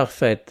sainteté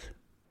parfaite.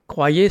 «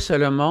 Croyez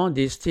seulement,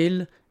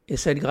 disent-ils, et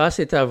cette grâce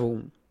est à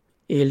vous. »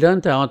 Et ils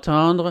donnent à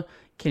entendre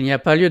qu'il n'y a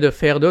pas lieu de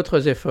faire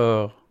d'autres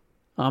efforts.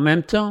 En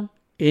même temps,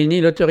 ils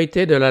nient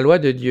l'autorité de la loi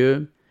de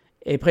Dieu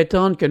et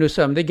prétendent que nous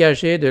sommes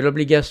dégagés de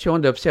l'obligation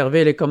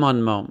d'observer les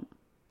commandements.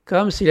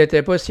 Comme s'il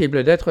était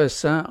possible d'être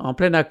saint en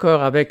plein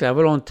accord avec la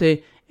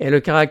volonté et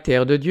le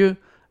caractère de Dieu,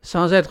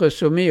 sans être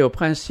soumis aux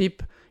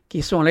principes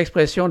qui sont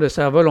l'expression de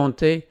sa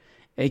volonté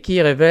et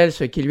qui révèlent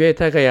ce qui lui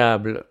est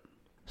agréable.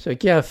 Ce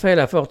qui a fait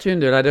la fortune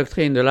de la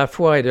doctrine de la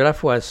foi et de la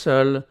foi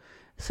seule,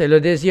 c'est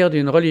le désir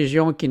d'une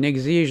religion qui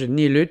n'exige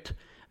ni lutte,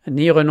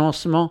 ni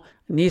renoncement,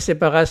 ni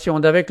séparation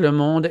d'avec le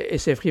monde et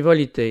ses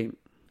frivolités.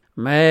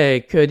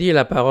 Mais que dit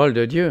la parole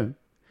de Dieu?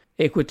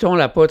 Écoutons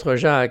l'apôtre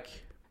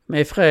Jacques. «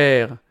 Mes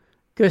frères,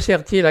 que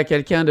sert-il à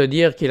quelqu'un de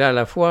dire qu'il a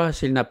la foi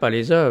s'il n'a pas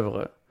les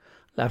œuvres?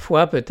 La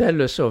foi peut-elle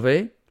le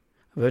sauver?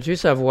 Veux-tu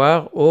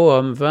savoir, ô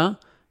homme vain,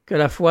 que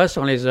la foi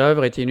sans les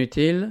œuvres est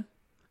inutile?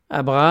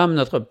 Abraham,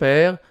 notre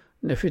père,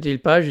 ne fut-il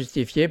pas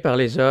justifié par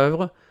les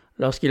œuvres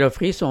lorsqu'il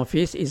offrit son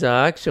fils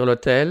Isaac sur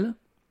l'autel?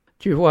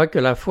 Tu vois que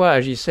la foi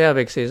agissait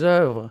avec ses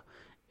œuvres,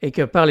 et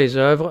que par les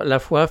œuvres la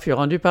foi fut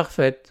rendue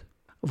parfaite.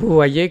 Vous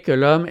voyez que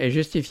l'homme est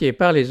justifié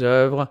par les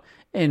œuvres,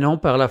 et non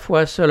par la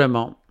foi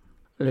seulement.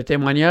 Le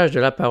témoignage de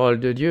la parole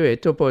de Dieu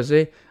est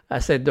opposé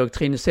à cette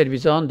doctrine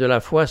séduisante de la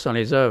foi sans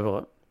les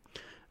œuvres.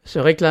 Se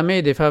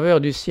réclamer des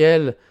faveurs du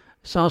ciel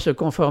sans se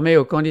conformer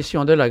aux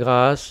conditions de la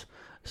grâce,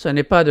 ce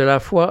n'est pas de la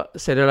foi,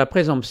 c'est de la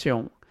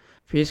présomption,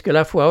 puisque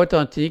la foi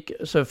authentique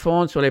se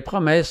fonde sur les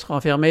promesses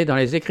renfermées dans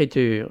les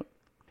Écritures.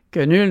 Que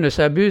nul ne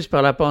s'abuse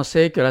par la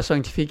pensée que la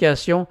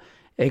sanctification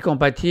est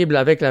compatible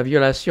avec la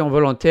violation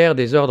volontaire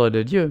des ordres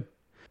de Dieu.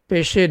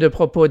 Pécher de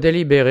propos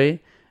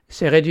délibérés,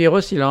 c'est réduire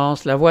au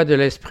silence la voix de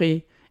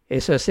l'esprit et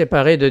se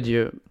séparer de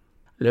Dieu.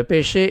 Le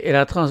péché est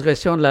la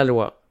transgression de la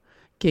loi.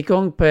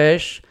 Quiconque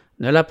pêche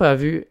ne l'a pas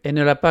vu et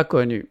ne l'a pas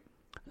connu.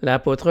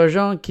 L'apôtre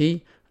Jean,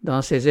 qui,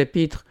 dans ses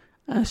épîtres,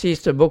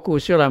 insiste beaucoup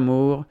sur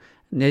l'amour,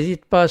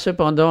 n'hésite pas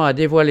cependant à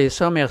dévoiler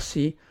sans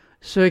merci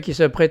ceux qui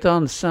se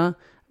prétendent saints,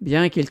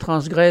 bien qu'ils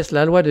transgressent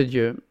la loi de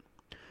Dieu.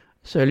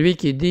 Celui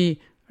qui dit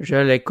 « je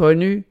l'ai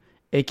connu »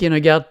 et qui ne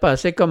garde pas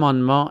ses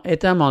commandements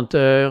est un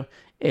menteur,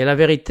 et la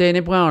vérité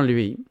n'est point en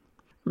lui.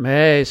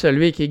 Mais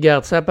celui qui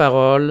garde sa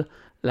parole,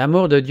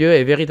 l'amour de Dieu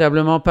est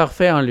véritablement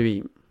parfait en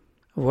lui.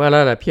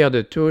 Voilà la pierre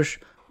de touche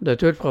de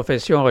toute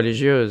profession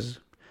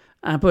religieuse.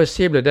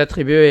 Impossible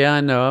d'attribuer à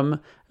un homme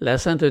la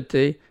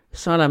sainteté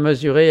sans la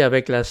mesurer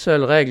avec la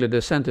seule règle de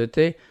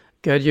sainteté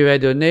que Dieu a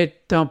donnée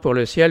tant pour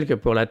le ciel que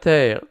pour la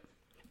terre.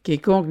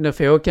 Quiconque ne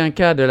fait aucun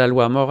cas de la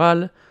loi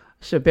morale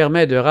se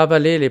permet de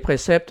ravaler les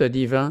préceptes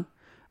divins,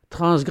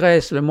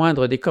 transgresse le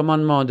moindre des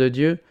commandements de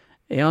Dieu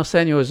et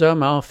enseigne aux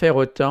hommes à en faire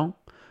autant,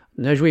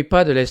 ne jouit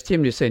pas de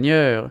l'estime du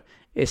Seigneur,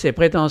 et ses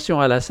prétentions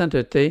à la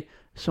sainteté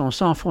sont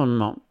sans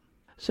fondement.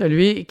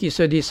 Celui qui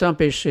se dit sans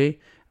péché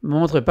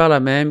montre par là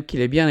même qu'il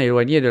est bien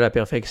éloigné de la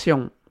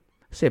perfection.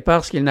 C'est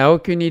parce qu'il n'a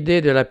aucune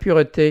idée de la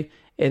pureté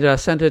et de la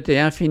sainteté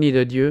infinie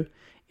de Dieu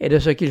et de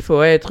ce qu'il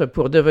faut être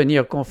pour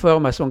devenir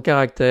conforme à son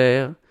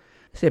caractère.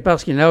 C'est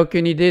parce qu'il n'a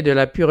aucune idée de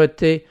la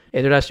pureté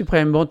et de la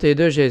suprême bonté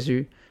de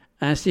Jésus,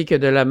 ainsi que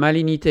de la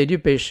malignité du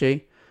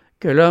péché,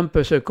 que l'homme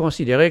peut se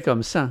considérer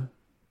comme saint.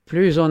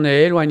 Plus on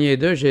est éloigné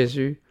de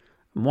Jésus,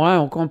 moins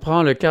on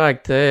comprend le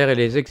caractère et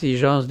les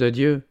exigences de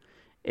Dieu,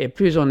 et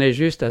plus on est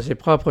juste à ses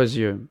propres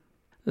yeux.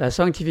 La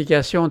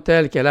sanctification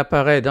telle qu'elle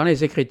apparaît dans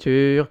les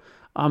Écritures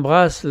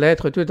embrasse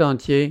l'être tout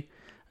entier,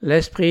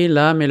 l'esprit,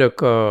 l'âme et le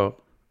corps.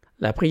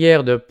 La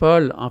prière de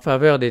Paul en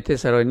faveur des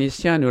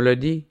Thessaloniciens nous le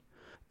dit,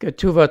 que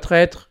tout votre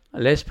être,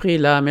 l'esprit,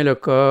 l'âme et le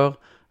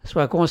corps,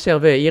 soit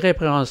conservé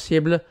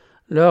irrépréhensible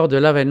lors de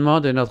l'avènement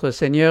de notre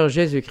Seigneur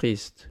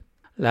Jésus-Christ.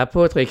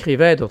 L'apôtre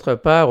écrivait d'autre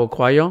part aux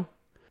croyants,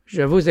 «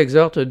 Je vous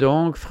exhorte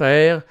donc,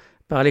 frères,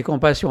 par les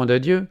compassions de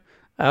Dieu,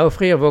 à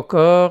offrir vos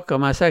corps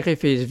comme un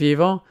sacrifice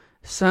vivant,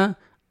 saint,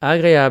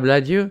 agréable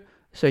à Dieu,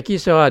 ce qui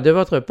sera de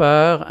votre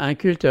part un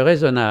culte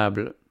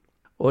raisonnable. »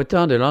 Au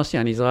temps de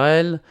l'ancien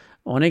Israël,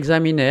 on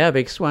examinait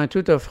avec soin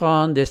toute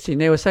offrande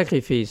destinée au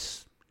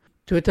sacrifice.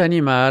 Tout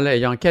animal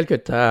ayant quelque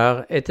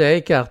tare était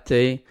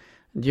écarté,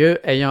 Dieu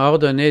ayant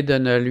ordonné de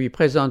ne lui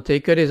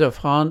présenter que des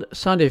offrandes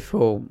sans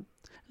défaut.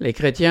 Les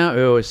chrétiens,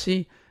 eux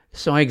aussi,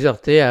 sont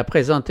exhortés à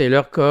présenter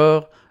leur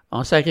corps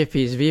en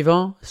sacrifice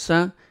vivant,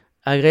 saint,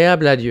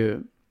 agréable à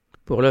Dieu.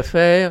 Pour le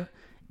faire,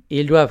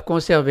 ils doivent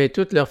conserver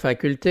toutes leurs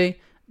facultés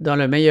dans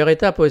le meilleur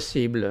état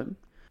possible.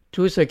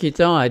 Tout ce qui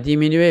tend à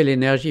diminuer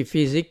l'énergie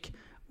physique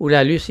ou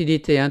la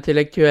lucidité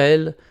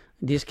intellectuelle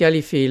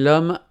disqualifie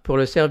l'homme pour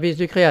le service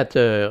du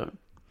Créateur.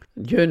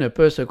 Dieu ne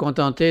peut se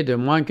contenter de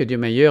moins que du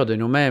meilleur de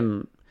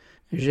nous-mêmes.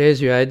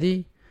 Jésus a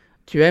dit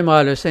 « Tu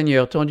aimeras le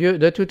Seigneur ton Dieu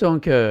de tout ton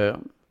cœur. »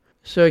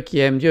 Ceux qui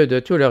aiment Dieu de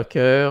tout leur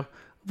cœur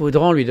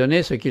voudront lui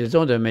donner ce qu'ils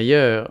ont de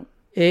meilleur,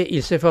 et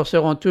ils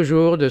s'efforceront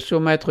toujours de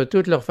soumettre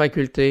toutes leurs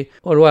facultés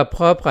aux lois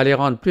propres à les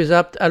rendre plus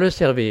aptes à le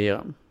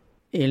servir.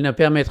 Ils ne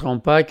permettront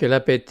pas que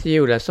l'appétit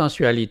ou la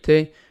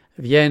sensualité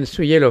viennent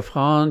souiller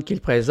l'offrande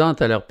qu'ils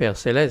présentent à leur Père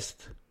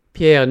céleste.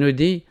 Pierre nous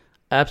dit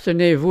 «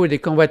 Abstenez-vous des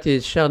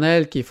convoitises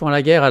charnelles qui font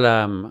la guerre à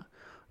l'âme.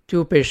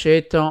 Tout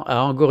péché tend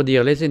à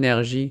engourdir les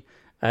énergies,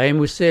 à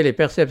émousser les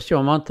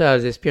perceptions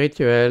mentales et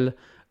spirituelles,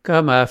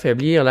 comme à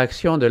affaiblir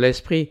l'action de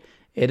l'esprit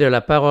et de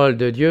la parole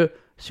de Dieu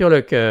sur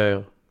le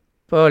cœur. »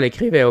 Paul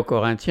écrivait aux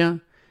Corinthiens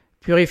 «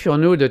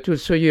 Purifions-nous de toute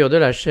souillure de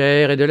la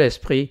chair et de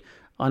l'esprit,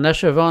 en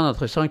achevant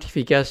notre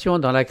sanctification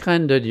dans la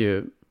crainte de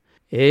Dieu. »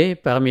 Et,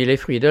 parmi les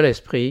fruits de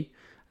l'esprit,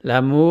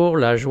 l'amour,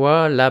 la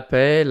joie, la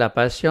paix, la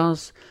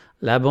patience,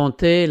 la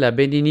bonté, la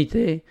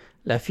bénignité,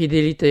 la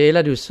fidélité et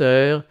la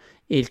douceur,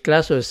 il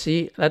classe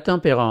aussi la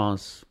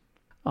tempérance.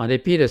 En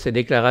dépit de ces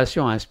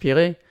déclarations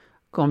inspirées,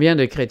 combien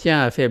de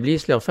chrétiens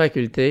affaiblissent leurs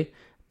facultés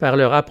par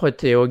leur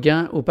âpreté au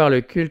gain ou par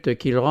le culte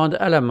qu'ils rendent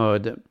à la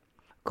mode.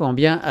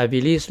 Combien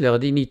avilissent leur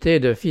dignité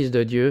de fils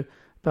de Dieu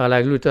par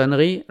la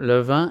gloutonnerie, le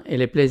vin et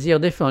les plaisirs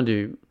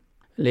défendus.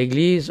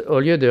 L'Église, au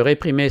lieu de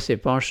réprimer ses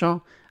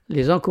penchants,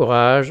 les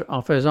encourage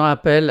en faisant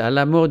appel à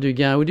l'amour du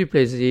gain ou du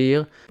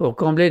plaisir pour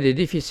combler des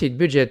déficits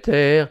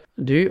budgétaires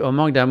dus au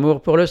manque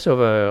d'amour pour le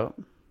Sauveur.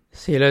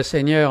 Si le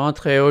Seigneur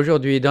entrait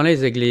aujourd'hui dans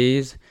les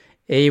églises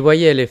et y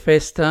voyait les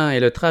festins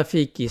et le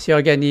trafic qui s'y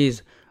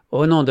organisent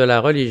au nom de la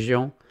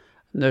religion,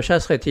 ne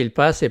chasserait-il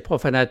pas ces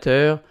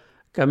profanateurs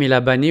comme il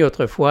a banni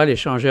autrefois les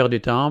changeurs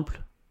du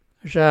temple?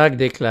 Jacques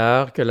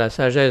déclare que la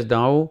sagesse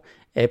d'en haut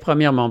est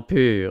premièrement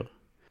pure.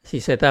 Si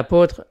cet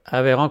apôtre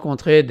avait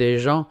rencontré des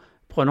gens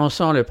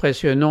prononçant le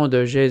précieux nom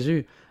de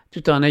Jésus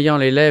tout en ayant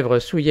les lèvres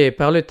souillées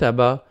par le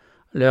tabac,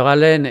 leur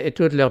haleine et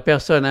toute leur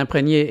personne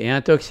imprégnée et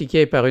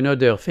intoxiquée par une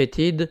odeur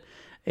fétide,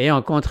 et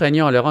en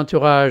contraignant leur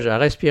entourage à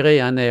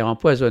respirer un air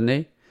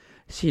empoisonné,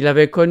 s'il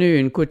avait connu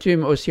une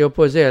coutume aussi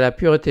opposée à la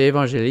pureté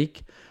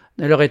évangélique,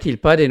 ne l'aurait-il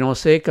pas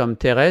dénoncée comme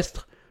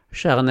terrestre,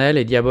 charnelle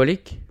et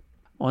diabolique?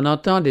 On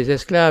entend des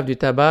esclaves du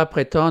tabac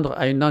prétendre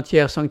à une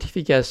entière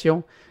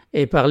sanctification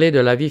et parler de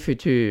la vie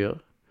future.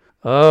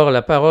 Or,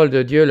 la parole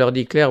de Dieu leur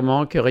dit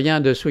clairement que rien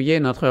de souillé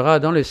n'entrera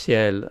dans le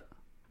ciel.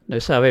 Ne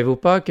savez-vous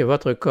pas que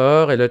votre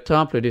corps est le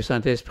temple du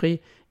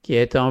Saint-Esprit qui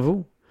est en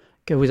vous,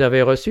 que vous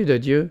avez reçu de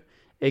Dieu,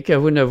 et que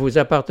vous ne vous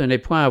appartenez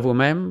point à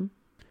vous-même?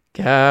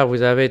 Car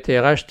vous avez été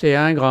rachetés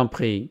à un grand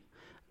prix.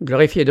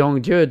 Glorifiez donc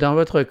Dieu dans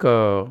votre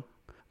corps.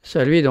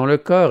 Celui dont le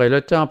corps est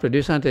le temple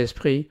du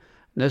Saint-Esprit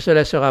ne se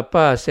laissera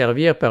pas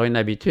asservir par une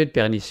habitude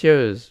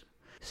pernicieuse.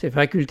 Ses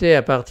facultés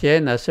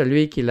appartiennent à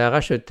celui qui l'a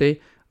racheté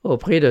au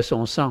prix de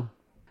son sang.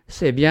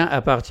 Ses biens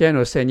appartiennent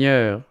au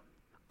Seigneur.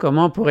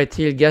 Comment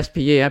pourrait-il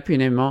gaspiller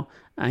impunément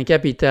un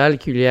capital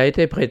qui lui a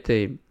été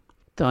prêté?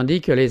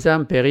 Tandis que les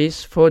âmes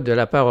périssent faute de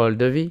la parole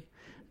de vie,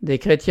 des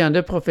chrétiens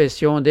de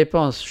profession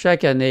dépensent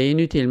chaque année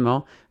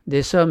inutilement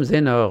des sommes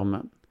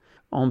énormes.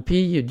 On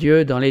pille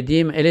Dieu dans les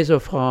dîmes et les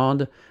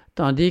offrandes,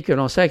 tandis que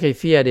l'on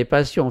sacrifie à des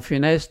passions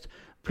funestes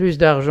plus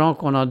d'argent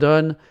qu'on en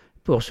donne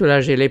pour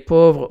soulager les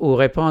pauvres ou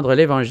répandre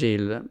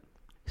l'Évangile.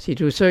 Si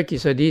tous ceux qui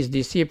se disent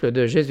disciples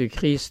de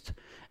Jésus-Christ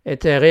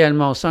étaient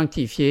réellement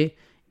sanctifiés,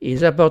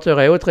 ils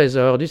apporteraient au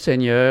trésor du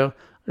Seigneur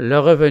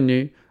leurs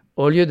revenus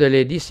au lieu de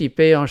les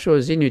dissiper en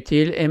choses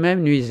inutiles et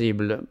même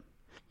nuisibles.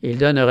 Ils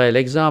donneraient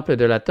l'exemple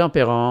de la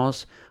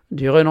tempérance,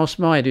 du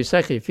renoncement et du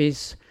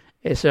sacrifice,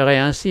 et seraient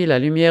ainsi la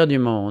lumière du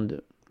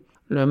monde.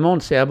 Le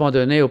monde s'est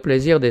abandonné au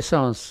plaisir des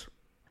sens.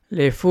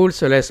 Les foules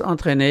se laissent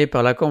entraîner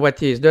par la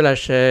convoitise de la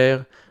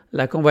chair,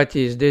 la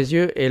convoitise des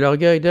yeux et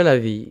l'orgueil de la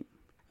vie.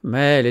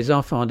 Mais les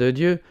enfants de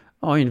Dieu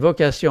ont une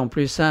vocation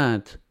plus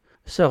sainte.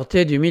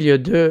 Sortez du milieu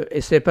d'eux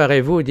et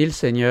séparez-vous, dit le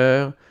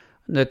Seigneur,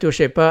 ne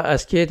touchez pas à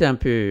ce qui est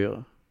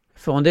impur.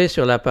 Fondé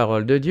sur la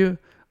parole de Dieu,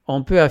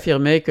 on peut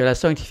affirmer que la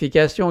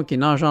sanctification qui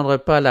n'engendre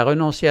pas la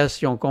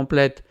renonciation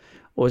complète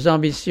aux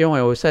ambitions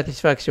et aux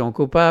satisfactions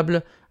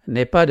coupables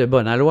n'est pas de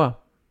bonne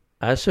loi.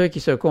 À ceux qui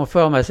se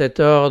conforment à cet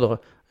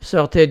ordre,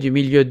 sortez du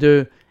milieu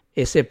d'eux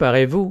et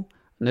séparez-vous,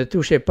 ne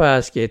touchez pas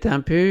à ce qui est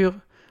impur,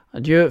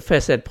 Dieu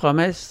fait cette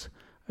promesse,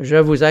 je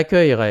vous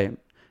accueillerai.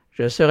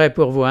 Je serai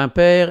pour vous un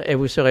père et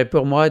vous serez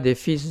pour moi des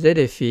fils et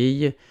des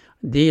filles,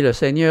 dit le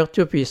Seigneur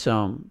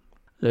Tout-Puissant.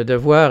 Le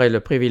devoir et le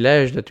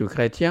privilège de tout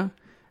chrétien,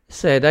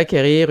 c'est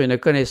d'acquérir une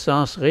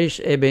connaissance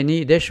riche et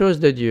bénie des choses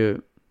de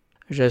Dieu.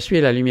 Je suis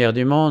la lumière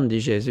du monde, dit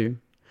Jésus.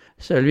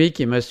 Celui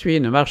qui me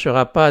suit ne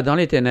marchera pas dans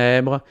les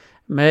ténèbres,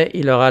 mais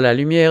il aura la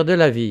lumière de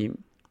la vie.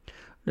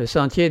 Le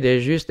sentier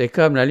des justes est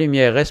comme la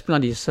lumière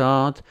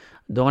resplendissante,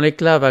 dont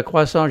l'éclat va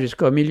croissant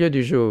jusqu'au milieu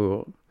du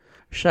jour.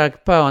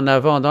 Chaque pas en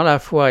avant dans la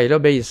foi et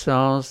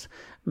l'obéissance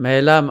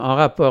met l'âme en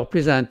rapport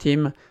plus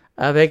intime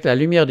avec la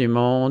lumière du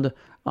monde,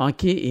 en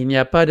qui il n'y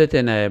a pas de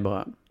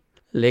ténèbres.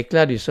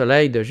 L'éclat du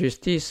soleil de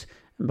justice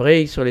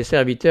brille sur les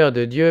serviteurs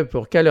de Dieu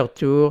pour qu'à leur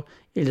tour,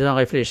 ils en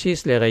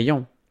réfléchissent les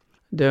rayons.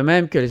 De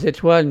même que les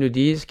étoiles nous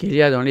disent qu'il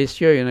y a dans les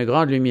cieux une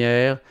grande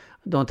lumière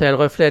dont elles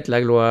reflètent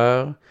la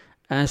gloire,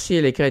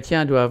 ainsi les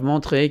chrétiens doivent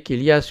montrer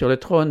qu'il y a sur le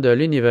trône de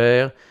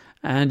l'univers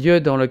un Dieu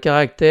dont le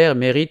caractère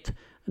mérite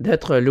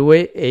d'être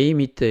loué et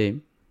imité.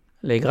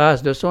 Les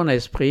grâces de son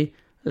esprit,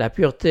 la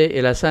pureté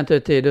et la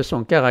sainteté de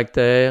son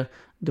caractère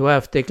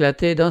doivent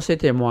éclater dans ses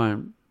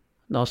témoins.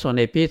 Dans son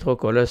épître aux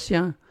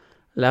Colossiens,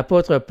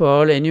 l'apôtre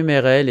Paul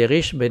énumérait les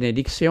riches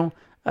bénédictions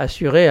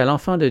assurées à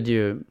l'enfant de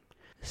Dieu.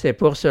 C'est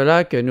pour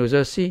cela que nous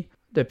aussi,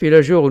 depuis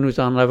le jour où nous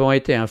en avons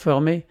été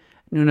informés,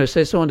 nous ne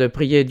cessons de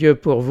prier Dieu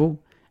pour vous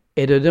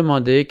et de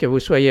demander que vous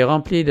soyez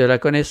remplis de la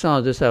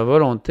connaissance de sa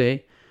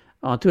volonté,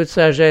 en toute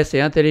sagesse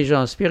et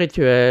intelligence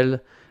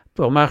spirituelle,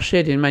 pour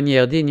marcher d'une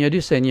manière digne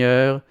du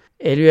Seigneur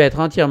et lui être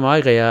entièrement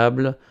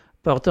agréable,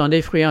 portant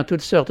des fruits en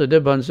toutes sortes de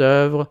bonnes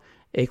œuvres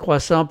et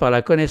croissant par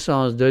la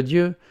connaissance de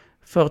Dieu,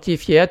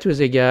 fortifié à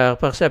tous égards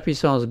par sa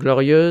puissance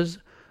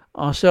glorieuse,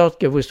 en sorte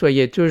que vous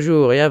soyez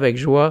toujours et avec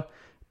joie,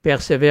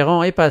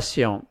 persévérants et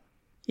patients.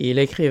 Il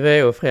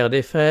écrivait aux frères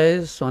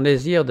d'Éphèse son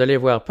désir de les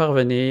voir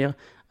parvenir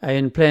à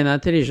une pleine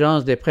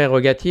intelligence des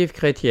prérogatives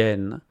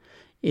chrétiennes.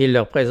 Il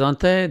leur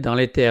présentait, dans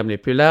les termes les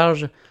plus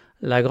larges,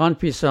 la grande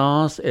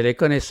puissance et les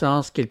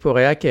connaissances qu'ils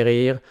pourraient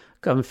acquérir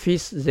comme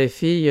fils et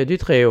filles du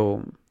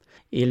Très-Haut.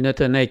 Il ne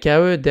tenait qu'à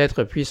eux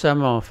d'être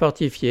puissamment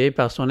fortifiés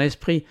par son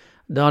esprit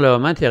dans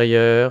l'homme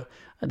intérieur,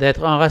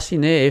 d'être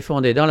enracinés et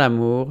fondés dans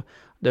l'amour,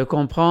 de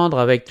comprendre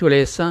avec tous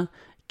les saints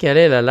quelle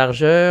est la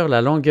largeur,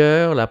 la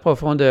longueur, la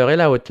profondeur et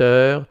la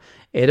hauteur,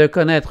 et de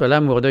connaître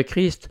l'amour de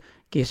Christ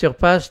qui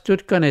surpasse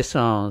toute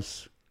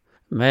connaissance.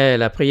 Mais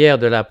la prière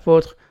de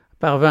l'apôtre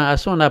parvint à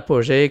son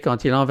apogée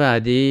quand il en vint à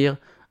dire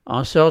 «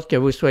 en sorte que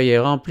vous soyez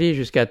remplis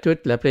jusqu'à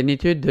toute la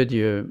plénitude de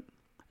Dieu ».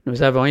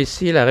 Nous avons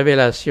ici la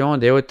révélation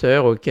des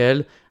hauteurs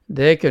auxquelles,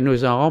 dès que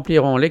nous en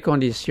remplirons les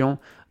conditions,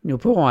 nous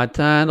pourrons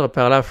atteindre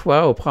par la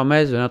foi aux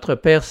promesses de notre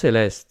Père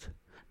céleste.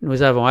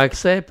 Nous avons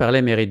accès, par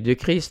les mérites du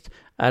Christ,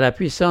 à la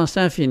puissance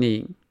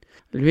infinie.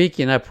 Lui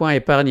qui n'a point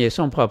épargné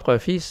son propre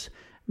Fils,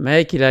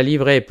 mais qu'il a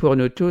livré pour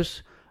nous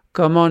tous,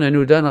 comment ne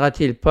nous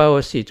donnera-t-il pas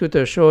aussi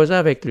toutes choses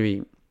avec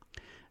lui?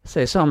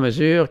 C'est sans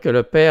mesure que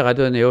le Père a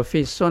donné au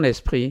Fils son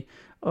Esprit,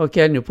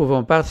 auquel nous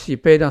pouvons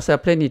participer dans sa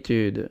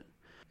plénitude.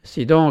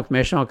 Si donc,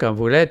 méchants comme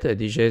vous l'êtes,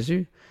 dit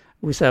Jésus,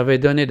 vous savez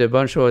donner de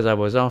bonnes choses à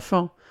vos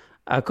enfants,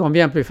 à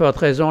combien plus forte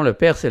raison le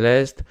Père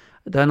céleste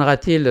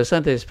donnera-t-il le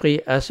Saint-Esprit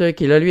à ceux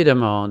qui le lui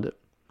demandent?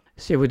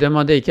 Si vous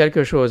demandez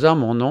quelque chose en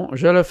mon nom,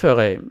 je le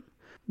ferai.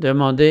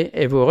 Demandez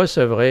et vous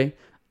recevrez,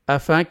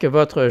 afin que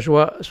votre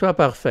joie soit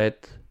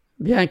parfaite.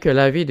 Bien que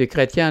la vie du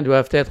chrétien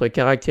doive être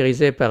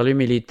caractérisée par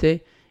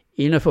l'humilité,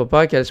 il ne faut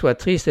pas qu'elle soit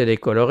triste et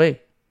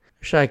décolorée.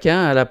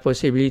 Chacun a la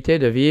possibilité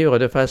de vivre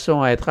de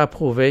façon à être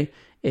approuvé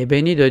et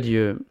béni de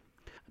Dieu.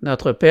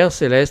 Notre Père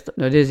céleste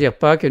ne désire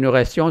pas que nous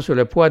restions sous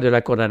le poids de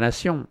la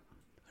condamnation.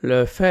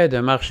 Le fait de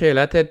marcher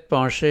la tête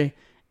penchée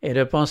et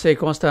de penser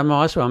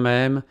constamment à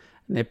soi-même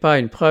n'est pas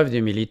une preuve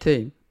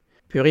d'humilité.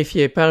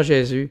 Purifié par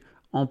Jésus,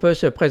 on peut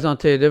se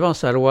présenter devant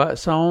sa loi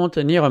sans honte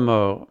ni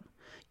remords.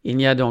 Il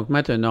n'y a donc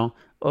maintenant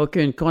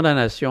aucune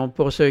condamnation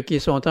pour ceux qui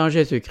sont en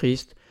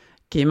Jésus-Christ,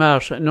 qui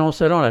marchent non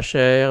selon la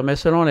chair, mais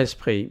selon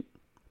l'Esprit.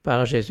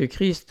 Par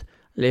Jésus-Christ,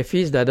 les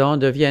fils d'Adam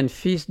deviennent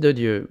fils de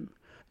Dieu.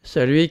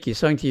 Celui qui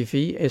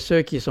sanctifie et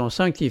ceux qui sont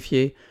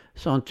sanctifiés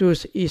sont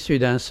tous issus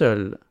d'un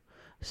seul.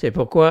 C'est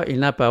pourquoi il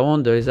n'a pas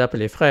honte de les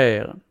appeler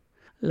frères.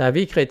 La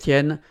vie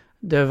chrétienne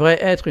devrait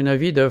être une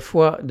vie de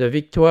foi, de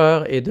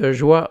victoire et de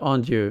joie en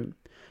Dieu.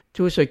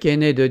 Tout ce qui est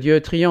né de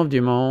Dieu triomphe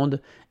du monde,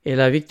 et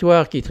la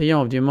victoire qui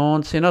triomphe du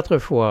monde, c'est notre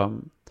foi.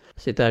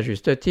 C'est à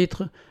juste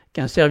titre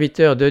qu'un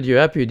serviteur de Dieu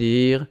a pu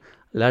dire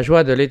 « La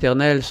joie de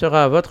l'Éternel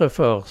sera votre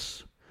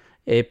force ».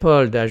 Et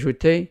Paul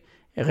d'ajouter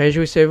 «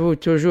 Réjouissez-vous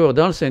toujours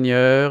dans le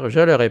Seigneur, je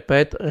le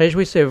répète,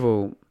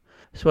 réjouissez-vous.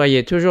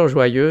 Soyez toujours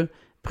joyeux,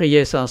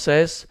 priez sans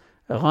cesse,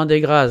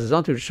 rendez grâces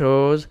en toutes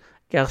choses,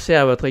 car c'est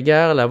à votre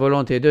égard la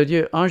volonté de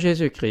Dieu en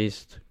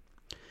Jésus-Christ. »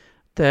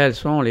 Tels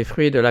sont les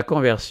fruits de la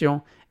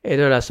conversion et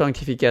de la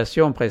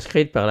sanctification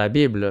prescrites par la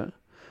Bible.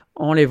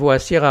 On les voit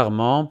si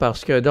rarement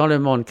parce que dans le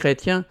monde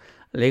chrétien,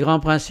 les grands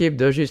principes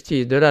de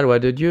justice de la loi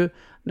de Dieu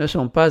ne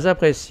sont pas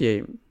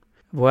appréciés.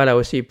 Voilà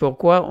aussi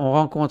pourquoi on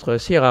rencontre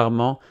si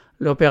rarement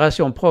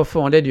l'opération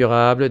profonde et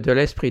durable de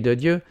l'Esprit de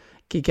Dieu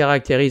qui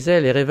caractérisait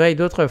les réveils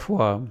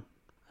d'autrefois.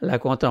 La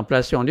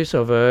contemplation du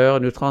Sauveur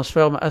nous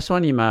transforme à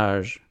son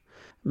image.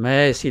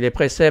 Mais si les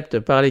préceptes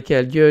par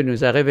lesquels Dieu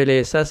nous a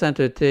révélé sa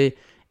sainteté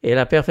et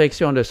la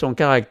perfection de son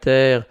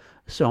caractère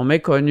sont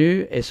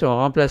méconnus et sont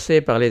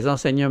remplacés par les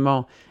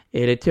enseignements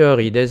et les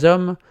théories des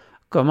hommes,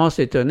 comment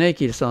s'étonner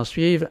qu'il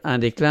s'ensuive un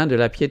déclin de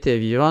la piété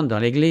vivante dans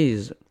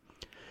l'Église?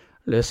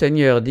 Le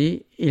Seigneur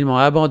dit « Ils m'ont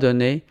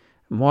abandonné,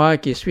 moi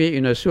qui suis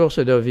une source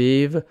d'eau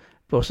vive,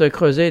 pour se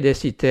creuser des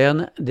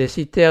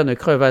citernes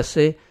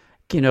crevassées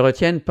qui ne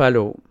retiennent pas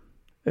l'eau.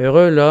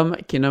 Heureux l'homme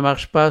qui ne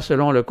marche pas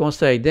selon le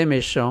conseil des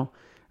méchants,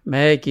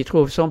 mais qui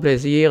trouve son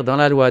plaisir dans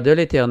la loi de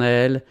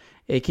l'Éternel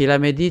et qui la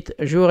médite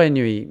jour et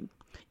nuit.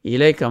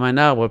 Il est comme un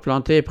arbre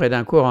planté près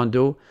d'un courant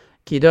d'eau,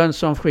 qui donne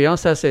son fruit en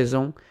sa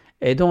saison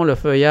et dont le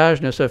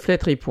feuillage ne se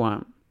flétrit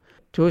point.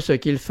 Tout ce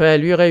qu'il fait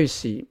lui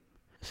réussit.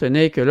 Ce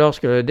n'est que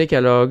lorsque le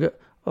décalogue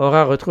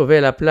aura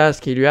retrouvé la place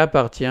qui lui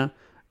appartient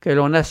que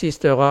l'on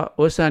assistera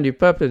au sein du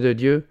peuple de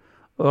Dieu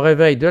au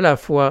réveil de la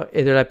foi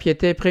et de la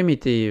piété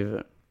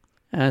primitive.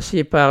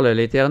 Ainsi parle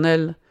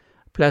l'Éternel,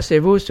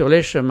 placez-vous sur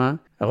les chemins,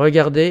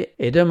 regardez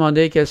et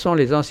demandez quels sont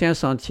les anciens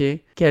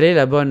sentiers, quelle est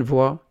la bonne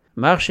voie,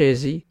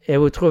 marchez-y et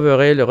vous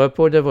trouverez le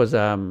repos de vos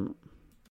âmes.